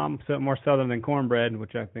says, I'm more southern than cornbread,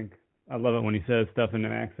 which I love it when he says stuff in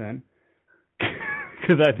an accent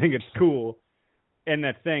because I think it's cool. And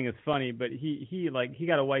that thing is funny, but he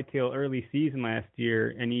got a whitetail early season last year,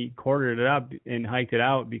 and he quartered it up and packed it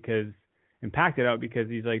out because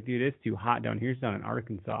he's like, dude, it's too hot down here. He's down in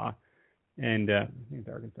Arkansas, and I think it's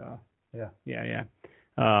Arkansas. Yeah.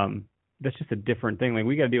 That's just a different thing. Like,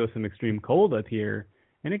 we got to deal with some extreme cold up here,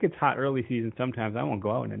 and it gets hot early season. Sometimes I won't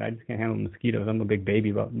go out in it. I just can't handle mosquitoes. I'm a big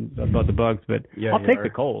baby about the bugs, but I'll take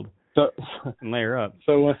the cold and layer up.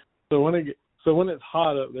 So when it's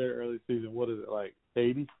hot up there early season, what is it, like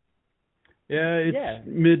 80? Yeah, it's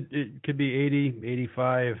mid. It could be 80,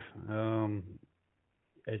 85.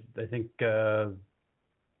 I think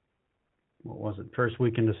what was it? First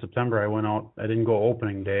weekend of September, I went out. I didn't go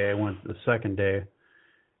opening day. I went the second day.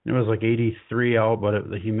 It was like 83 out, but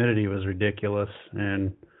the humidity was ridiculous.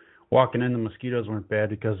 And walking in, the mosquitoes weren't bad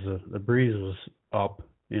because the breeze was up,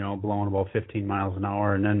 blowing about 15 miles an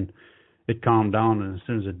hour, and then it calmed down, and as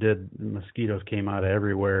soon as it did, the mosquitoes came out of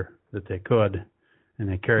everywhere that they could, and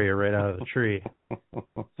they carry it right out of the tree.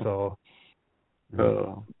 So,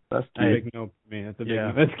 that's cute. Big note for me. That's a big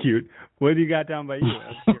note. That's cute. What do you got down by you?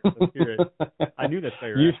 Let's hear it. I knew that's why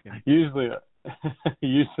you were asking.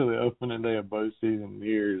 Usually opening day of bow season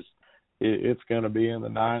here it's going to be in the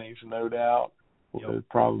 90s, no doubt, with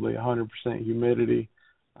probably 100% humidity.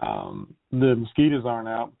 The mosquitoes aren't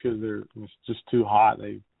out because it's just too hot.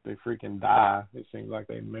 They freaking die. It seems like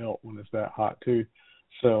they melt when it's that hot too.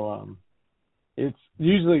 So it's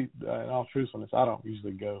usually, in all truthfulness, I don't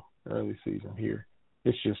usually go early season here.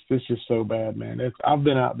 It's just so bad, man. I've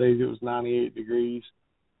been out days it was 98 degrees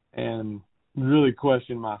and really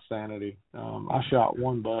questioned my sanity. I shot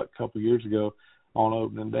one buck a couple of years ago on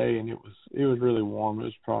opening day, and it was really warm. It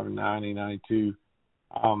was probably 90, 92.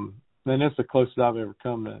 And that's the closest I've ever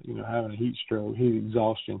come to having a heat stroke, heat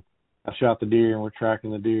exhaustion. I shot the deer, and we're tracking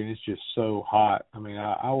the deer, and it's just so hot. I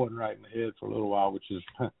wasn't right in the head for a little while, which is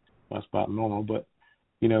that's about normal. But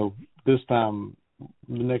this time,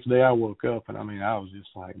 the next day I woke up, and I was just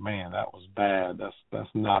like, man, that was bad. That's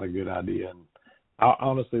not a good idea. And I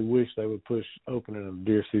honestly wish they would push opening of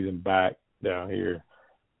deer season back down here,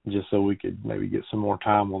 just so we could maybe get some more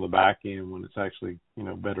time on the back end when it's actually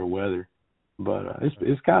better weather. But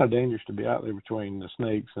it's kind of dangerous to be out there between the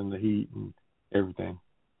snakes and the heat and everything.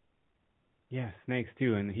 Yeah, snakes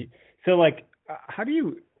too, and heat. So, like, how do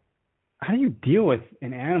you deal with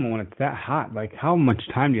an animal when it's that hot? Like, how much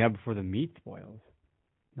time do you have before the meat spoils?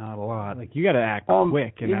 Not a lot. Like, you got to act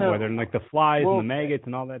quick in that weather, and like the flies and the maggots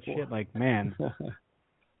and all that shit. Like, man.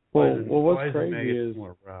 well, what's crazy is,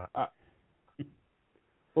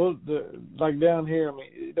 like down here.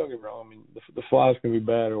 Don't get me wrong. The flies can be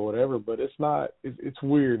bad or whatever, but it's not. It's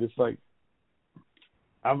weird. It's like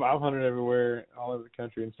I've hunted everywhere, all over the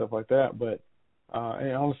country and stuff like that. But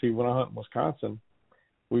and honestly, when I hunt in Wisconsin,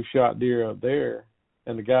 we've shot deer up there,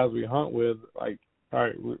 and the guys we hunt with, like, all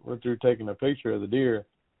right, we're through taking a picture of the deer.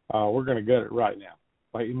 We're going to gut it right now,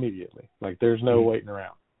 like immediately. Like, there's no waiting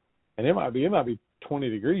around. And it might be 20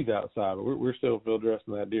 degrees outside, but we're still field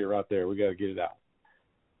dressing that deer right there. We got to get it out.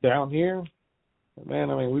 Down here, man,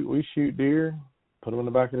 we shoot deer, put them in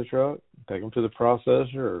the back of the truck, take them to the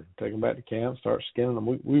processor or take them back to camp, start skinning them.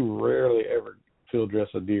 We rarely ever field dress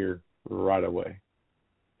a deer right away.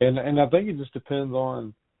 And I think it just depends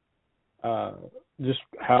on just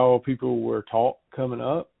how people were taught coming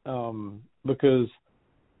up, because,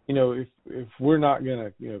 you know, if we're not going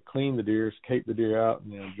to, you know, clean the deer, cape the deer out,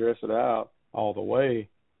 and, you know, dress it out all the way,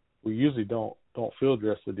 we usually don't field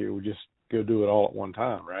dress the deer. We just go do it all at one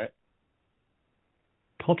time, right?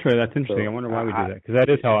 Culturally, that's interesting. I wonder why we do that, because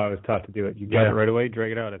that is how I was taught to do it. You got it right away,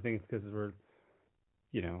 drag it out. I think it's because we're,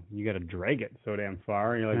 you know, you got to drag it so damn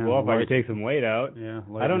far, and you're like, well, if I could take some weight out,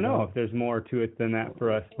 I don't know if there's more to it than that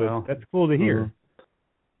for us, but that's cool to hear.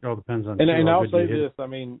 It all depends on. And I'll say this, I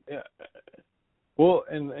mean, well,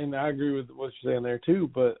 and I agree with what you're saying there too,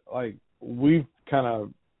 but like we've kind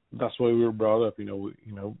of, that's the way we were brought up. You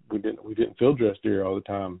know, we didn't field dress deer all the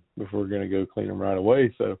time if we're going to go clean them right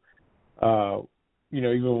away. So, you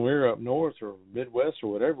know, even when we were up north or Midwest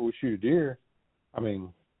or whatever, we shoot a deer. I mean,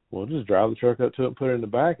 we'll just drive the truck up to it and put it in the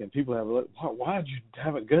back, and people have like, why'd you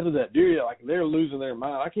haven't gutted that deer yet? Like, they're losing their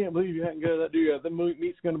mind. I can't believe you haven't gutted that deer yet. The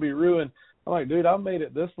meat's going to be ruined. I'm like, dude, I've made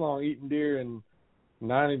it this long eating deer in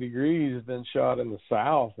 90 degrees, been shot in the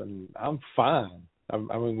South, and I'm fine. I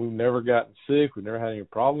mean, we've never gotten sick. We've never had any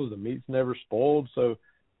problems. The meat's never spoiled. So,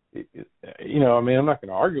 you know, I mean, I'm not going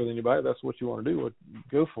to argue with anybody. That's what you want to do.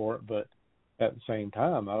 Go for it. But at the same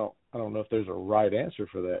time, I don't know if there's a right answer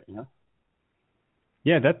for that, you know?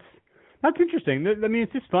 Yeah, that's interesting. I mean,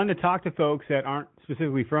 it's just fun to talk to folks that aren't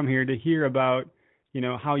specifically from here to hear about, you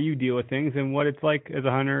know, how you deal with things and what it's like as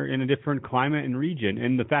a hunter in a different climate and region.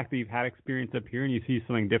 And the fact that you've had experience up here and you see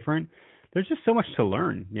something different, there's just so much to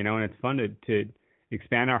learn, you know, and it's fun to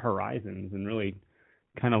expand our horizons and really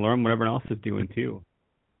kind of learn what everyone else is doing too.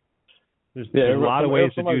 There's a lot of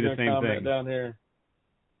ways to do the same thing. Down here.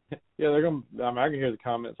 Yeah, they're gonna. I mean, I can hear the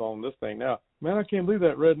comments on this thing now. Man, I can't believe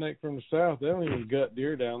that redneck from the South. They don't even gut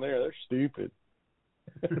deer down there. They're stupid.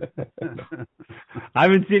 I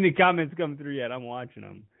haven't seen the comments come through yet. I'm watching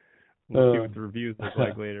them. We'll see what the reviews look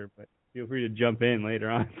like later. But feel free to jump in later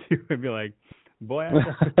on too and be like, boy,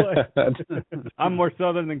 I'm more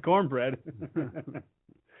Southern than cornbread.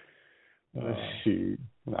 Shoot.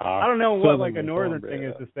 I don't know what like a northern thing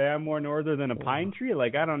is to say. I'm more northern than a pine tree.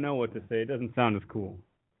 Like, I don't know what to say. It doesn't sound as cool.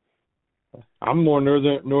 I'm more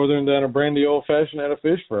northern than a brandy old fashioned at a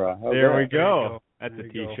fish fry. There we go. That's a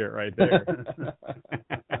T-shirt right there.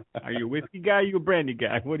 Are you a whiskey guy? Are you a brandy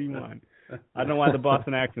guy? What do you want? I don't know why the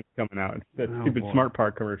Boston accent's coming out. It's that stupid Smart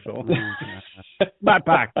Park commercial. Smart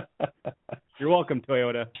Park. You're welcome,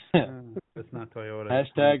 Toyota. That's not Toyota.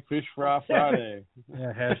 Hashtag Fish Fry Friday.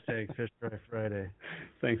 Yeah, hashtag Fish Fry Friday.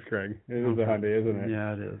 Thanks, Craig. It is a Hyundai, isn't it?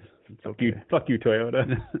 Yeah, it is. It's okay. Fuck you, Toyota.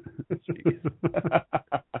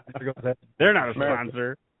 They're not a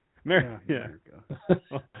sponsor. Yeah.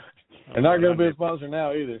 They're not going to be a sponsor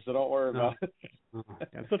now either, so don't worry about it.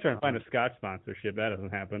 I'm still trying to find a Scotch sponsorship. That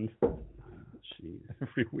hasn't happened. Jeez,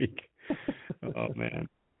 every week. Oh, man.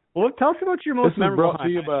 Well, tell us about your most memorable brought to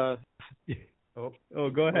you by... Oh,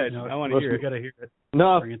 go ahead. I want to hear it. You got to hear it.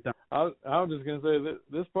 No, Bring it down. I was just going to say that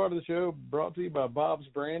this part of the show brought to you by Bob's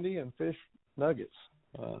Brandy and Fish Nuggets,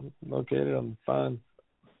 located on fine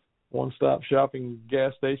one-stop shopping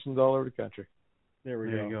gas stations all over the country. There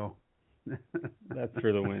you go. That's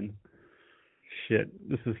for the win. Shit,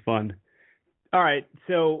 this is fun. All right,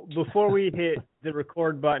 so before we hit the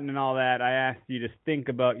record button and all that, I asked you to think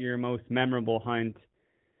about your most memorable hunt.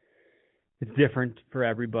 It's different for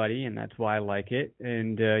everybody, and that's why I like it.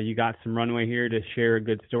 And you got some runway here to share a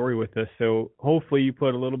good story with us. So hopefully you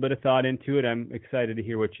put a little bit of thought into it. I'm excited to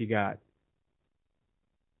hear what you got.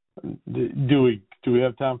 Do we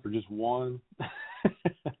have time for just one?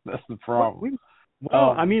 That's the problem.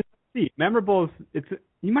 Well, I mean, let's see. Memorables.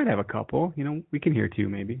 You might have a couple. You know, we can hear two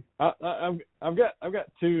maybe. I've got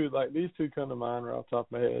two. Like, these two come to mind right off the top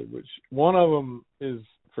of my head. Which one of them is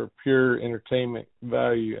for pure entertainment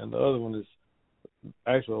value, and the other one is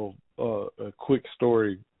actual a quick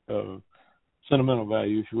story of sentimental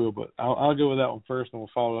value, if you will. But I'll go with that one first, and we'll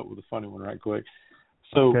follow up with a funny one right quick.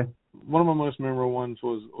 So one of my most memorable ones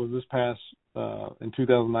was this past in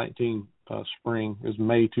 2019 spring. It was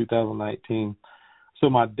May 2019. So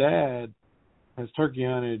my dad has turkey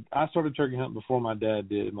hunted. I started turkey hunting before my dad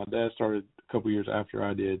did. My dad started a couple years after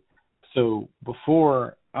I did. So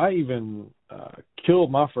before I even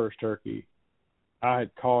killed my first turkey, I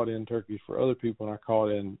had called in turkeys for other people, and I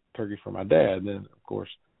called in turkeys for my dad. And then, of course,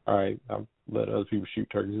 all right, I've let other people shoot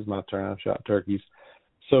turkeys. It's my turn. I've shot turkeys.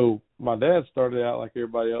 So my dad started out like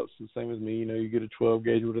everybody else, the same as me. You know, you get a 12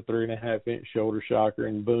 gauge with a 3.5-inch shoulder shocker,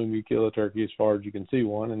 and boom, you kill a turkey as far as you can see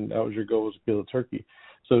one, and that was your goal, was to kill a turkey.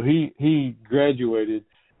 So he graduated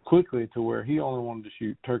quickly to where he only wanted to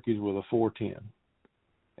shoot turkeys with a 410,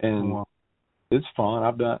 and it's fun.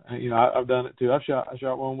 I've done it too. I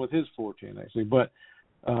shot one with his 410 actually, but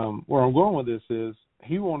where I'm going with this is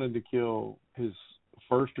he wanted to kill his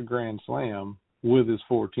first Grand Slam with his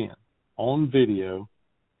 410 on video,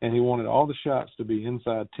 and he wanted all the shots to be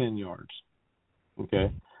inside 10 yards.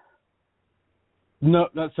 Okay. No,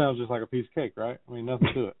 that sounds just like a piece of cake, right? I mean, nothing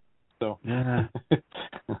to it. So yeah.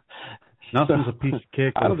 Nothing's a piece of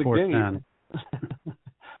cake out of the 410.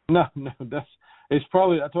 No, it's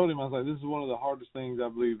probably. I told him, I was like, this is one of the hardest things I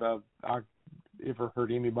believe I've ever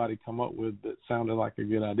heard anybody come up with that sounded like a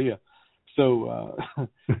good idea. So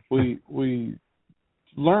we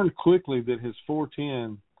learned quickly that his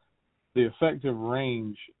 410, the effective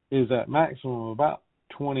range is at maximum about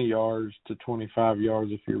 20 yards to 25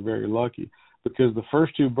 yards if you're very lucky, because the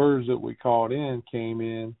first two birds that we called in came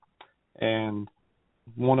in, and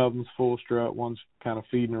one of them's full strut, one's kind of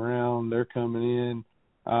feeding around. They're coming in.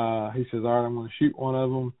 He says, all right, I'm going to shoot one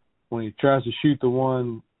of them. When he tries to shoot the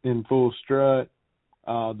one in full strut,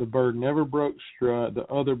 the bird never broke strut. The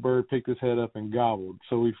other bird picked his head up and gobbled.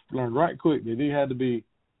 So we learned right quick that he had to be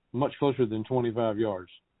much closer than 25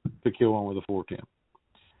 yards to kill one with a 410.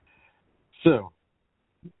 So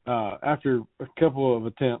after a couple of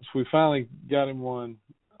attempts, we finally got him one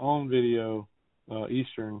on video,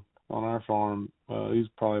 Eastern, on our farm. He's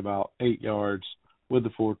probably about 8 yards with the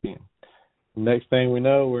 410. Next thing we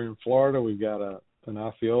know, we're in Florida. We've got an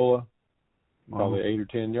Osceola, probably 8 or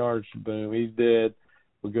 10 yards. Boom, he's dead.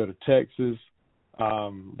 We go to Texas.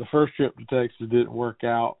 The first trip to Texas didn't work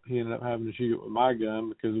out. He ended up having to shoot it with my gun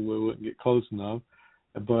because we wouldn't get close enough.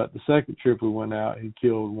 But the second trip we went out, he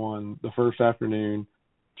killed one the first afternoon.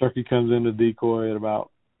 Turkey comes into decoy at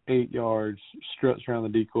about 8 yards, struts around the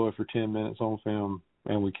decoy for 10 minutes on film,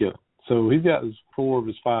 and we kill him. So he's got 3 of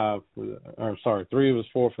his 4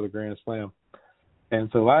 for the Grand Slam. And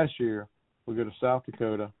so last year we go to South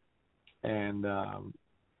Dakota, and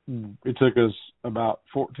it took us about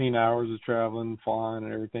 14 hours of traveling, flying,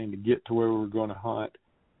 and everything to get to where we were going to hunt.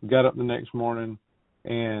 We got up the next morning,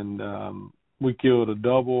 and we killed a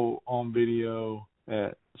double on video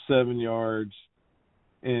at 7 yards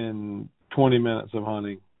in 20 minutes of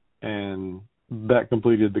hunting, and that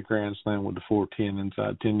completed the Grand Slam with the 410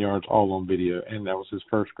 inside 10 yards, all on video, and that was his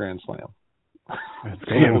first Grand Slam.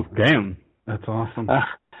 Damn. That's awesome.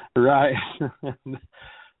 Right.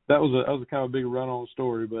 That was a kind of a big run-on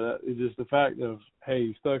story, but it's just the fact of, hey,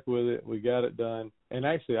 he stuck with it, we got it done. And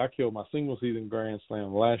actually, I killed my single-season Grand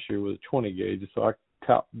Slam last year with a 20 gauge, so I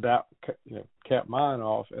capped mine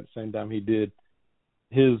off at the same time he did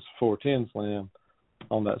his 410 slam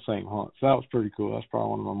on that same hunt. So that was pretty cool. That's probably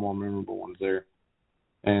one of my more memorable ones there.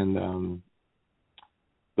 And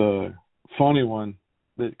the funny one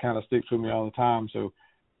that kind of sticks with me all the time, so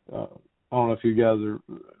I don't know if you guys have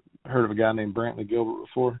heard of a guy named Brantley Gilbert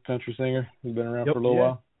before, country singer. He's been around for a little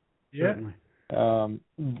while. Yeah. Brantley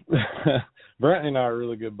and I are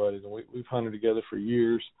really good buddies, and we've hunted together for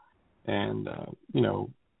years. And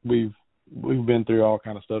we've been through all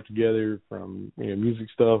kind of stuff together, from music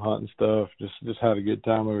stuff, hunting stuff. Just had a good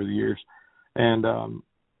time over the years. And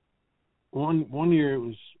one year, it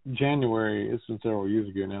was January. It's been several years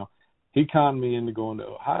ago now. He conned me into going to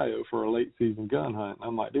Ohio for a late season gun hunt.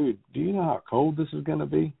 I'm like, dude, do you know how cold this is going to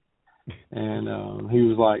be? And he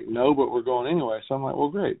was like, no, but we're going anyway. So I'm like, well,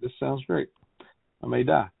 great. This sounds great. I may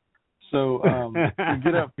die. So we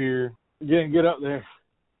get up here, get up there.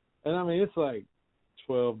 And I mean, it's like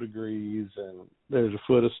 12 degrees and there's a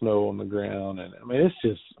foot of snow on the ground. And I mean, it's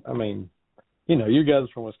just, you guys are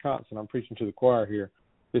from Wisconsin. I'm preaching to the choir here.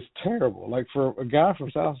 It's terrible. Like, for a guy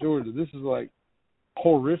from South Georgia, this is like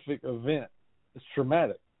horrific event. It's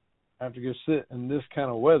traumatic. I have to go sit in this kind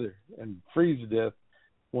of weather and freeze to death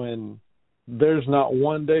when there's not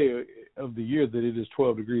one day of the year that it is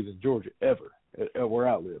 12 degrees in Georgia ever, where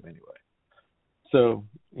I live anyway. So,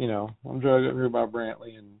 I'm driving up here by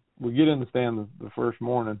Brantley, and we get in the stand the first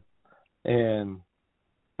morning, and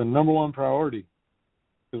the number one priority,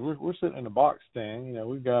 because we're sitting in a box stand,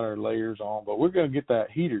 we've got our layers on, but we're going to get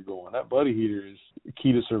that heater going. That buddy heater is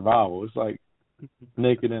key to survival. It's like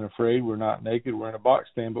Naked and Afraid. We're not naked. We're in a box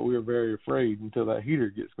stand, but we are very afraid until that heater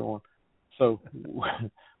gets going. So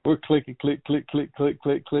we're clicking, click, click, click, click,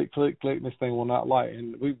 click, click, click, click, and this thing will not light.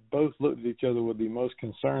 And we both looked at each other with the most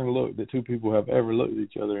concerned look that two people have ever looked at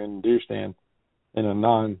each other in a deer stand in a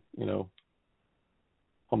non,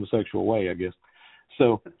 homosexual way, I guess.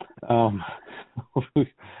 So no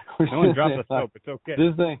one dropped the soap. It's okay.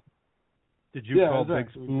 This thing. Did you call Big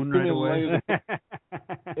Spoon right away?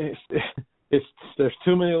 There's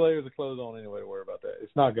too many layers of clothes on anyway to worry about that.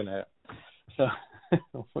 It's not going to happen. So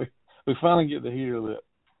we finally get the heater lit,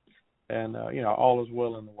 and all is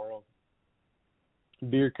well in the world.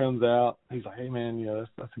 Deer comes out. He's like, "Hey man,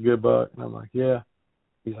 that's a good buck," and I'm like, "Yeah."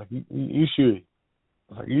 He's like, "You shoot him."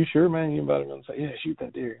 I was like, "You sure, man?" You about to say, "Yeah, shoot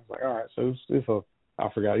that deer." I was like, "All right." So it's I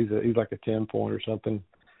forgot. He's like a 10-point or something.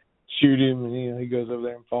 Shoot him, and he goes over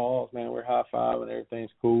there and falls. Man, we're high five and everything's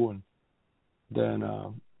cool, and then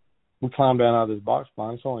we climb down out of this box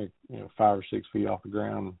blind. It's only 5 or 6 feet off the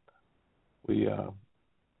ground. We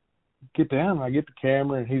get down, and I get the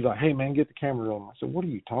camera, and he's like, "Hey man, get the camera rolling." I said, "What are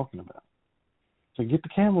you talking about?" So get the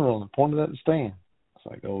camera rolling, pointed at the stand. It's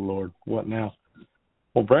like, oh Lord, what now?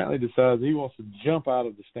 Well, Brantley decides he wants to jump out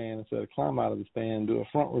of the stand instead of climb out of the stand, do a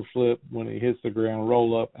frontward flip when he hits the ground,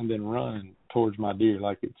 roll up, and then run towards my deer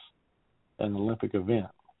like it's an Olympic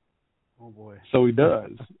event. Oh boy. So he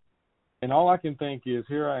does. And all I can think is,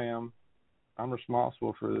 here I am. I'm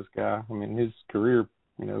responsible for this guy. I mean, his career,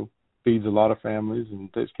 feeds a lot of families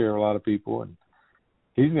and takes care of a lot of people, and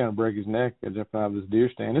he's going to break his neck and jump out of this deer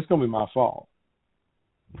stand. It's going to be my fault.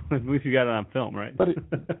 At least you got it on film, right? But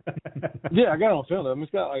yeah, I got it on film. I mean,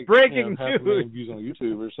 it's got like breaking half a million news views on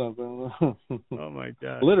YouTube or something. Oh my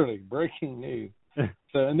God! Literally breaking news.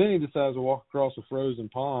 So, and then he decides to walk across a frozen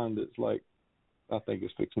pond that's like, I think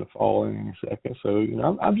it's fixing to fall in any second. So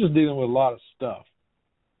I'm just dealing with a lot of stuff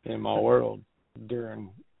in my world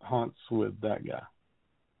during hunts with that guy.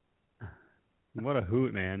 What a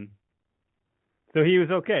hoot, man! So he was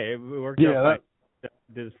okay. It worked out fine.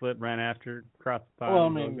 Did a flip, ran after, crossed the pond. Well,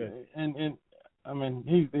 I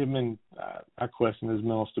mean, I question his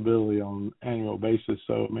mental stability on an annual basis.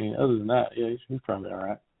 So, I mean, other than that, yeah, he's probably all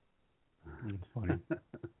right. That's funny.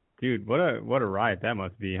 Dude, what a ride that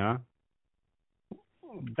must be, huh?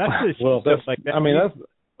 That's the stuff like that. I mean,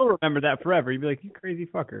 you'll remember that forever. You'd be like, you crazy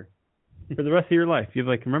fucker. For the rest of your life. You'd be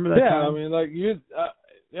like, remember that time? Yeah, I mean, like,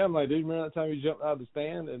 I'm like, dude, remember that time you jumped out of the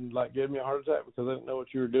stand and, like, gave me a heart attack because I didn't know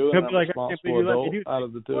what you were doing? I'm like, responsible adult out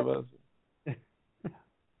of the two of us.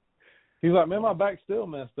 He's like, man, my back's still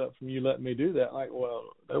messed up from you letting me do that. I'm like, well,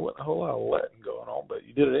 there wasn't a whole lot of letting going on, but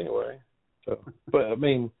you did it anyway. So, but, I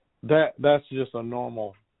mean, that's just a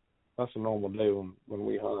normal day when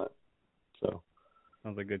we hunt. So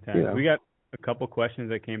sounds like a good time. We got a couple questions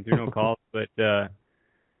that came through, no calls, but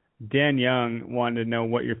Dan Young wanted to know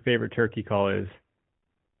what your favorite turkey call is.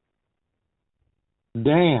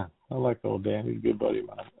 Dan. I like old Dan. He's a good buddy of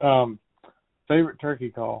mine. Favorite turkey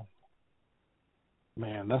call?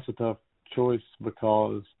 Man, that's a tough choice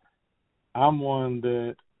because I'm one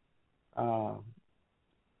that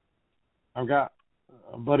I've got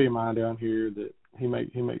a buddy of mine down here that he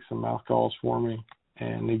makes some mouth calls for me,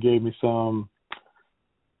 and he gave me some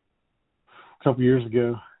a couple years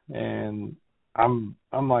ago, and I'm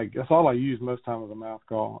like, that's all I use most time is a mouth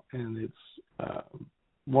call, and it's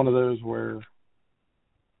one of those where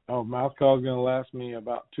mouth call is going to last me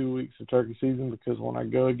about 2 weeks of turkey season because when I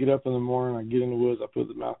get up in the morning, I get in the woods, I put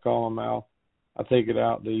the mouth call in my mouth, I take it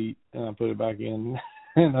out to eat, and I put it back in,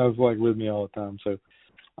 and I was like with me all the time. So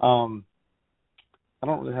I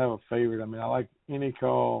don't really have a favorite. I mean, I like any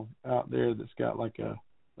call out there that's got like a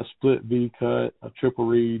split V cut, a triple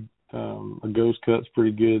reed, a ghost cut's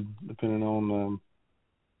pretty good depending on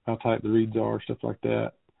how tight the reeds are, stuff like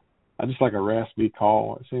that. I just like a raspy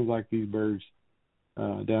call. It seems like these birds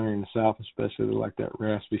down here in the South especially, they like that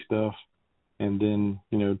raspy stuff. And then,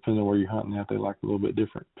 depending on where you're hunting at, they like a little bit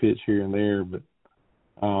different pitch here and there. But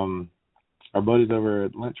our buddies over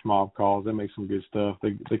at Lynch Mob Calls, they make some good stuff.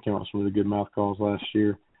 They came out with some really good mouth calls last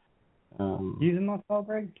year. Using mouth call,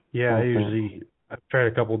 Greg? Yeah, I've tried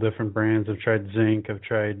a couple different brands. I've tried Zinc. I've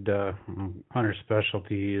tried Hunter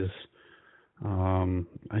Specialties.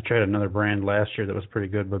 I tried another brand last year that was pretty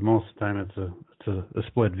good, but most of the time it's a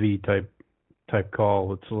split V type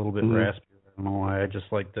call. It's a little bit raspy. I don't know why.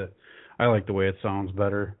 I like the way it sounds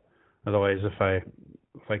better. Otherwise, if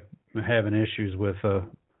I'm having issues with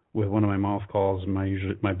one of my mouth calls,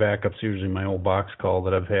 my backup's usually my old box call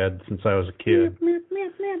that I've had since I was a kid.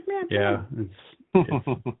 Yeah,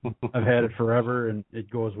 I've had it forever, and it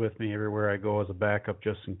goes with me everywhere I go as a backup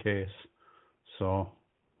just in case. So,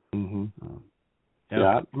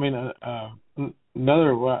 yeah. I mean,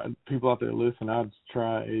 another people out there listening, I'd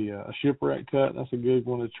try a shipwreck cut. That's a good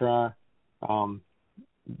one to try.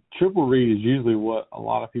 Triple reed is usually what a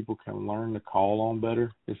lot of people can learn to call on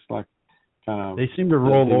better. It's like kind of they seem to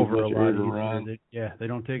roll over a lot easier. They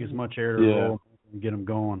don't take as much air to roll and get them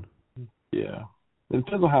going. Yeah. It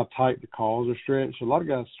depends on how tight the calls are stretched. A lot of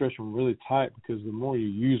guys stretch them really tight because the more you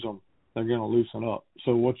use them, they're going to loosen up.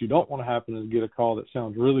 So what you don't want to happen is get a call that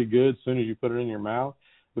sounds really good as soon as you put it in your mouth,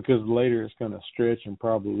 because later it's going to stretch and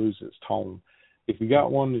probably lose its tone. if you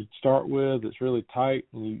got one to start with that's really tight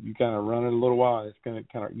and you kind of run it a little while, it's going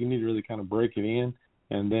to you need to really kind of break it in,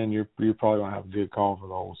 and then you're probably going to have a good call for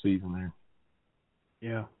the whole season there.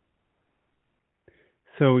 Yeah.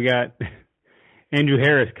 So we got Andrew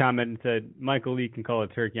Harris commented and said Michael Lee can call a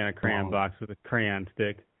turkey on a crayon box with a crayon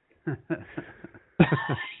stick.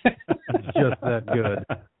 Just that good.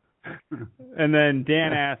 And then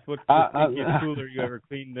Dan asked, "What's the stinkiest cooler you ever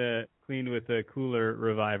cleaned with a cooler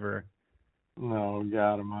reviver?" No,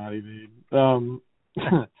 God Almighty, dude. So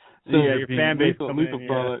your fan base Lethal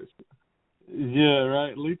Products. Yeah,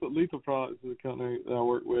 right. Lethal Products is a company that I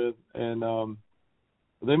work with, and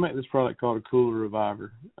they make this product called a cooler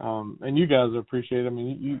reviver. And you guys appreciate it. I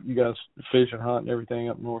mean, you guys fish and hunt and everything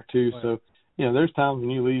up north too. Right. So, there's times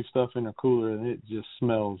when you leave stuff in a cooler and it just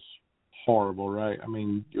smells horrible, right? I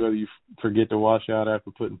mean, whether you forget to wash out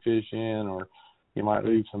after putting fish in, or you might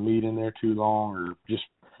leave some meat in there too long, or just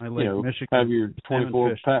have your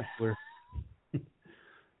 24 pack.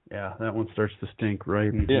 Yeah, that one starts to stink,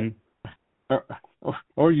 right? Yeah.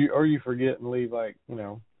 Or you forget and leave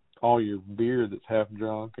all your beer that's half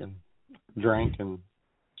drunk and drank and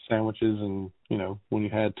sandwiches and when you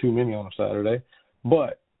had too many on a Saturday.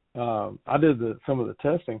 But I did some of the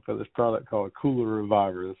testing for this product called a cooler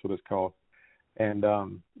reviver. That's what it's called. And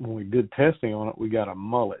when we did testing on it, we got a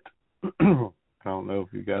mullet. I don't know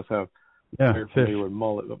if you guys are familiar with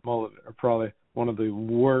mullet, but mullet are probably one of the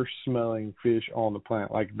worst smelling fish on the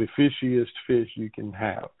planet, like the fishiest fish you can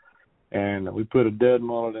have. And we put a dead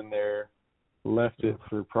mullet in there, left it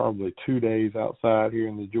for probably 2 days outside here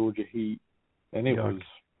in the Georgia heat, and it was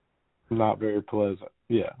not very pleasant.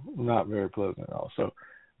 Yeah, not very pleasant at all. So,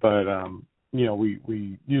 but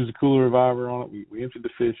we used a cooler reviver on it. We emptied the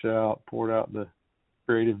fish out, poured out the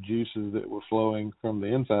creative juices that were flowing from the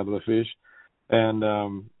inside of the fish, and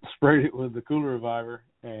sprayed it with the cooler reviver,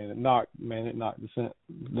 and it knocked the scent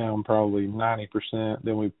down probably 90%.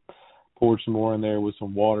 Then we poured some more in there with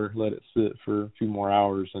some water, let it sit for a few more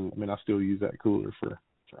hours, and I still use that cooler for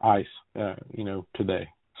ice, today.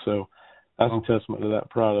 So that's a testament to that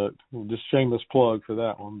product. Just shameless plug for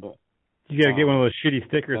that one, but you got to get one of those shitty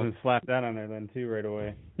stickers and slap that on there then too right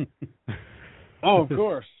away. Oh, of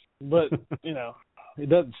course, but it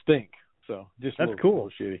doesn't stink, so just that's a cool.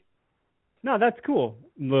 Little shitty. No, that's cool.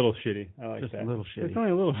 Little shitty. I like just that. A little shitty. It's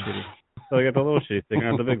only a little shitty. So I got the little shitty sticker,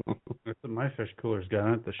 not the big one. That's what my fish cooler's got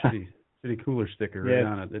on it. The shitty cooler sticker right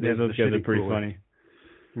on it. Those guys are pretty funny.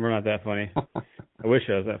 We're not that funny. I wish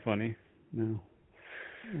I was that funny. No.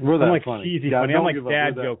 We're that I'm like funny. cheesy funny. I'm like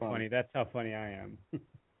dad joke funny. That's how funny I am.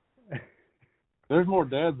 There's more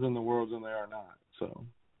dads in the world than there are not. So.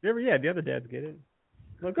 The other dads get it.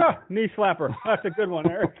 Look, knee slapper. That's a good one,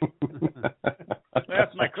 Eric.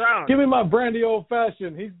 That's my crown. Give me my brandy old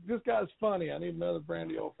fashioned. This guy's funny. I need another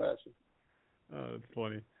brandy old fashioned. Oh, that's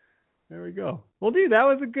funny. There we go. Well, dude, that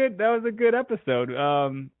was a good episode.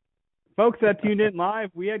 Folks that tuned in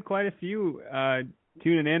live, we had quite a few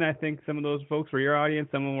tuning in. I think some of those folks were your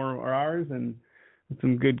audience, some of them were ours, and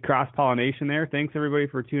some good cross-pollination there. Thanks, everybody,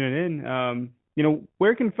 for tuning in.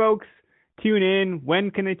 Where can folks tune in?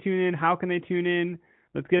 When can they tune in? How can they tune in?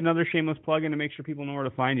 Let's get another shameless plug-in to make sure people know where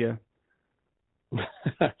to find you.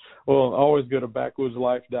 Well, always go to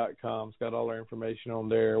backwoodslife.com. It's got all our information on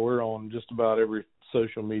there. We're on just about every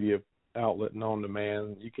social media outlet and on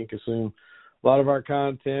demand. You can consume a lot of our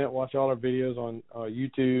content, watch all our videos on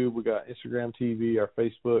YouTube. We got Instagram TV, our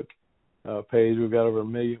Facebook page. We've got over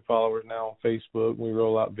 1 million followers now on Facebook. We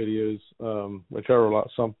roll out videos, which I roll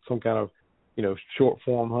out some kind of short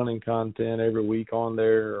form hunting content every week on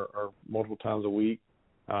there, or multiple times a week.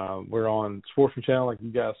 We're on Sportsman Channel, like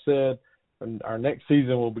you guys said. And our next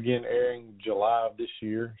season will begin airing July of this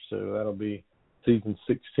year, so that'll be season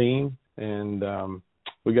 16. And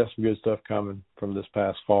we got some good stuff coming from this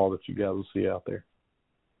past fall that you guys will see out there.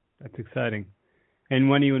 That's exciting. And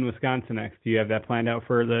when are you in Wisconsin next? Do you have that planned out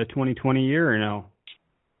for the 2020 year or no?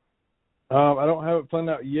 I don't have it planned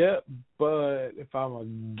out yet, but if I'm a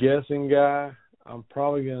guessing guy, I'm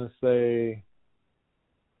probably going to say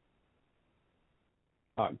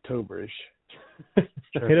October-ish.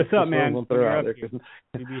 Hit us up, man. We'd be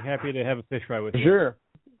happy to have a fish fry with you. Sure.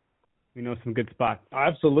 We know some good spots.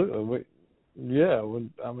 Absolutely. If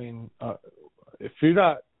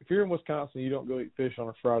you're in Wisconsin, you don't go eat fish on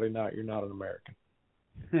a Friday night, you're not an American.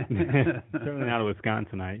 Certainly not a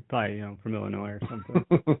Wisconsinite. Probably, from Illinois or something.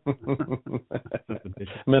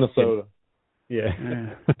 Minnesota. Yeah.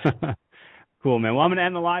 Cool, man. Well, I'm going to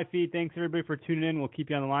end the live feed. Thanks, everybody, for tuning in. We'll keep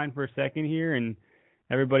you on the line for a second here, and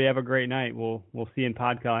everybody have a great night. We'll see you in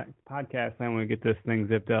podcast land when we get this thing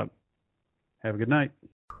zipped up. Have a good night.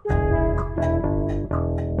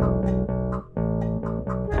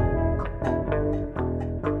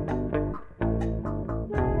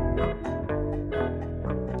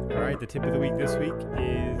 tip of the week this week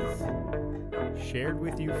is shared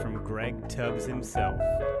with you from Greg Tubbs himself.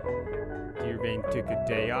 Deervein took a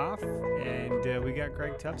day off, and we got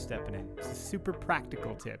Greg Tubbs stepping in. It's a super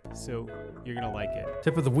practical tip, so you're going to like it.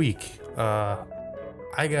 Tip of the week.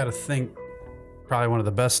 I got to think probably one of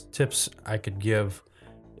the best tips I could give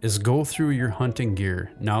is go through your hunting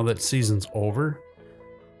gear now that season's over.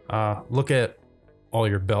 Look at all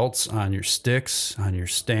your belts on your sticks, on your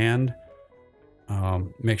stand.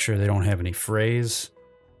 Make sure they don't have any frays.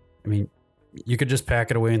 I mean, you could just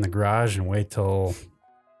pack it away in the garage and wait till,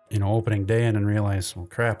 opening day and then realize, well,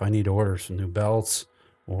 crap, I need to order some new belts,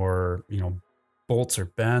 or, bolts are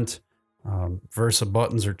bent, Versa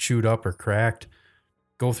buttons are chewed up or cracked.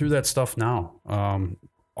 Go through that stuff now.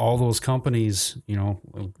 All those companies,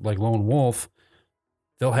 like Lone Wolf,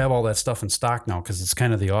 they'll have all that stuff in stock now because it's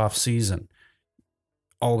kind of the off season.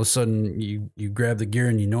 All of a sudden you grab the gear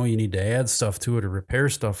and you need to add stuff to it or repair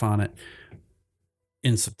stuff on it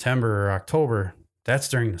in September or October. That's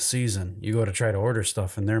during the season. You go to try to order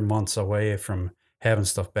stuff and they're months away from having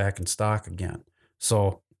stuff back in stock again.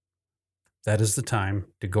 So that is the time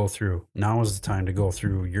to go through. Now is the time to go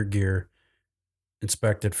through your gear,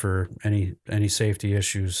 inspect it for any safety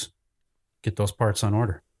issues, get those parts on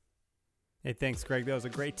order. Hey, thanks, Greg. That was a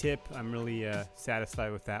great tip. I'm really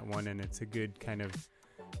satisfied with that one, and it's a good kind of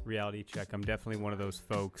reality check. I'm definitely one of those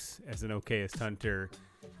folks, as an okayist hunter,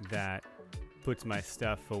 that puts my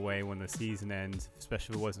stuff away when the season ends,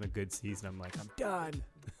 especially if it wasn't a good season. I'm like, I'm done.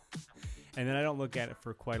 And then I don't look at it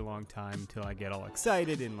for quite a long time until I get all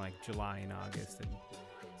excited in like July and August. And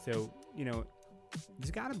so,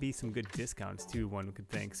 there's got to be some good discounts too, one could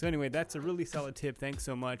think. So anyway, that's a really solid tip. Thanks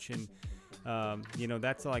so much. And,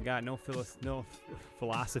 that's all I got. No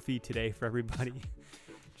philosophy today for everybody.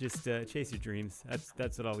 Just chase your dreams.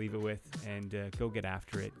 That's what I'll leave it with. And go get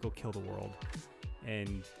after it. Go kill the world.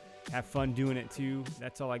 And have fun doing it too.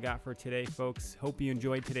 That's all I got for today, folks. Hope you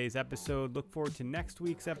enjoyed today's episode. Look forward to next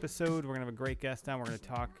week's episode. We're going to have a great guest on. We're going to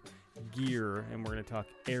talk gear, and we're going to talk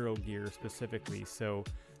arrow gear specifically. So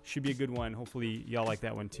should be a good one. Hopefully y'all like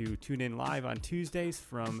that one too. Tune in live on Tuesdays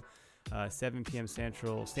from 7 p.m.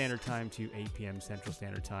 Central Standard Time to 8 p.m. Central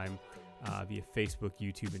Standard Time via Facebook,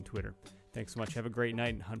 YouTube, and Twitter. Thanks so much. Have a great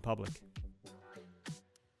night and hunt public.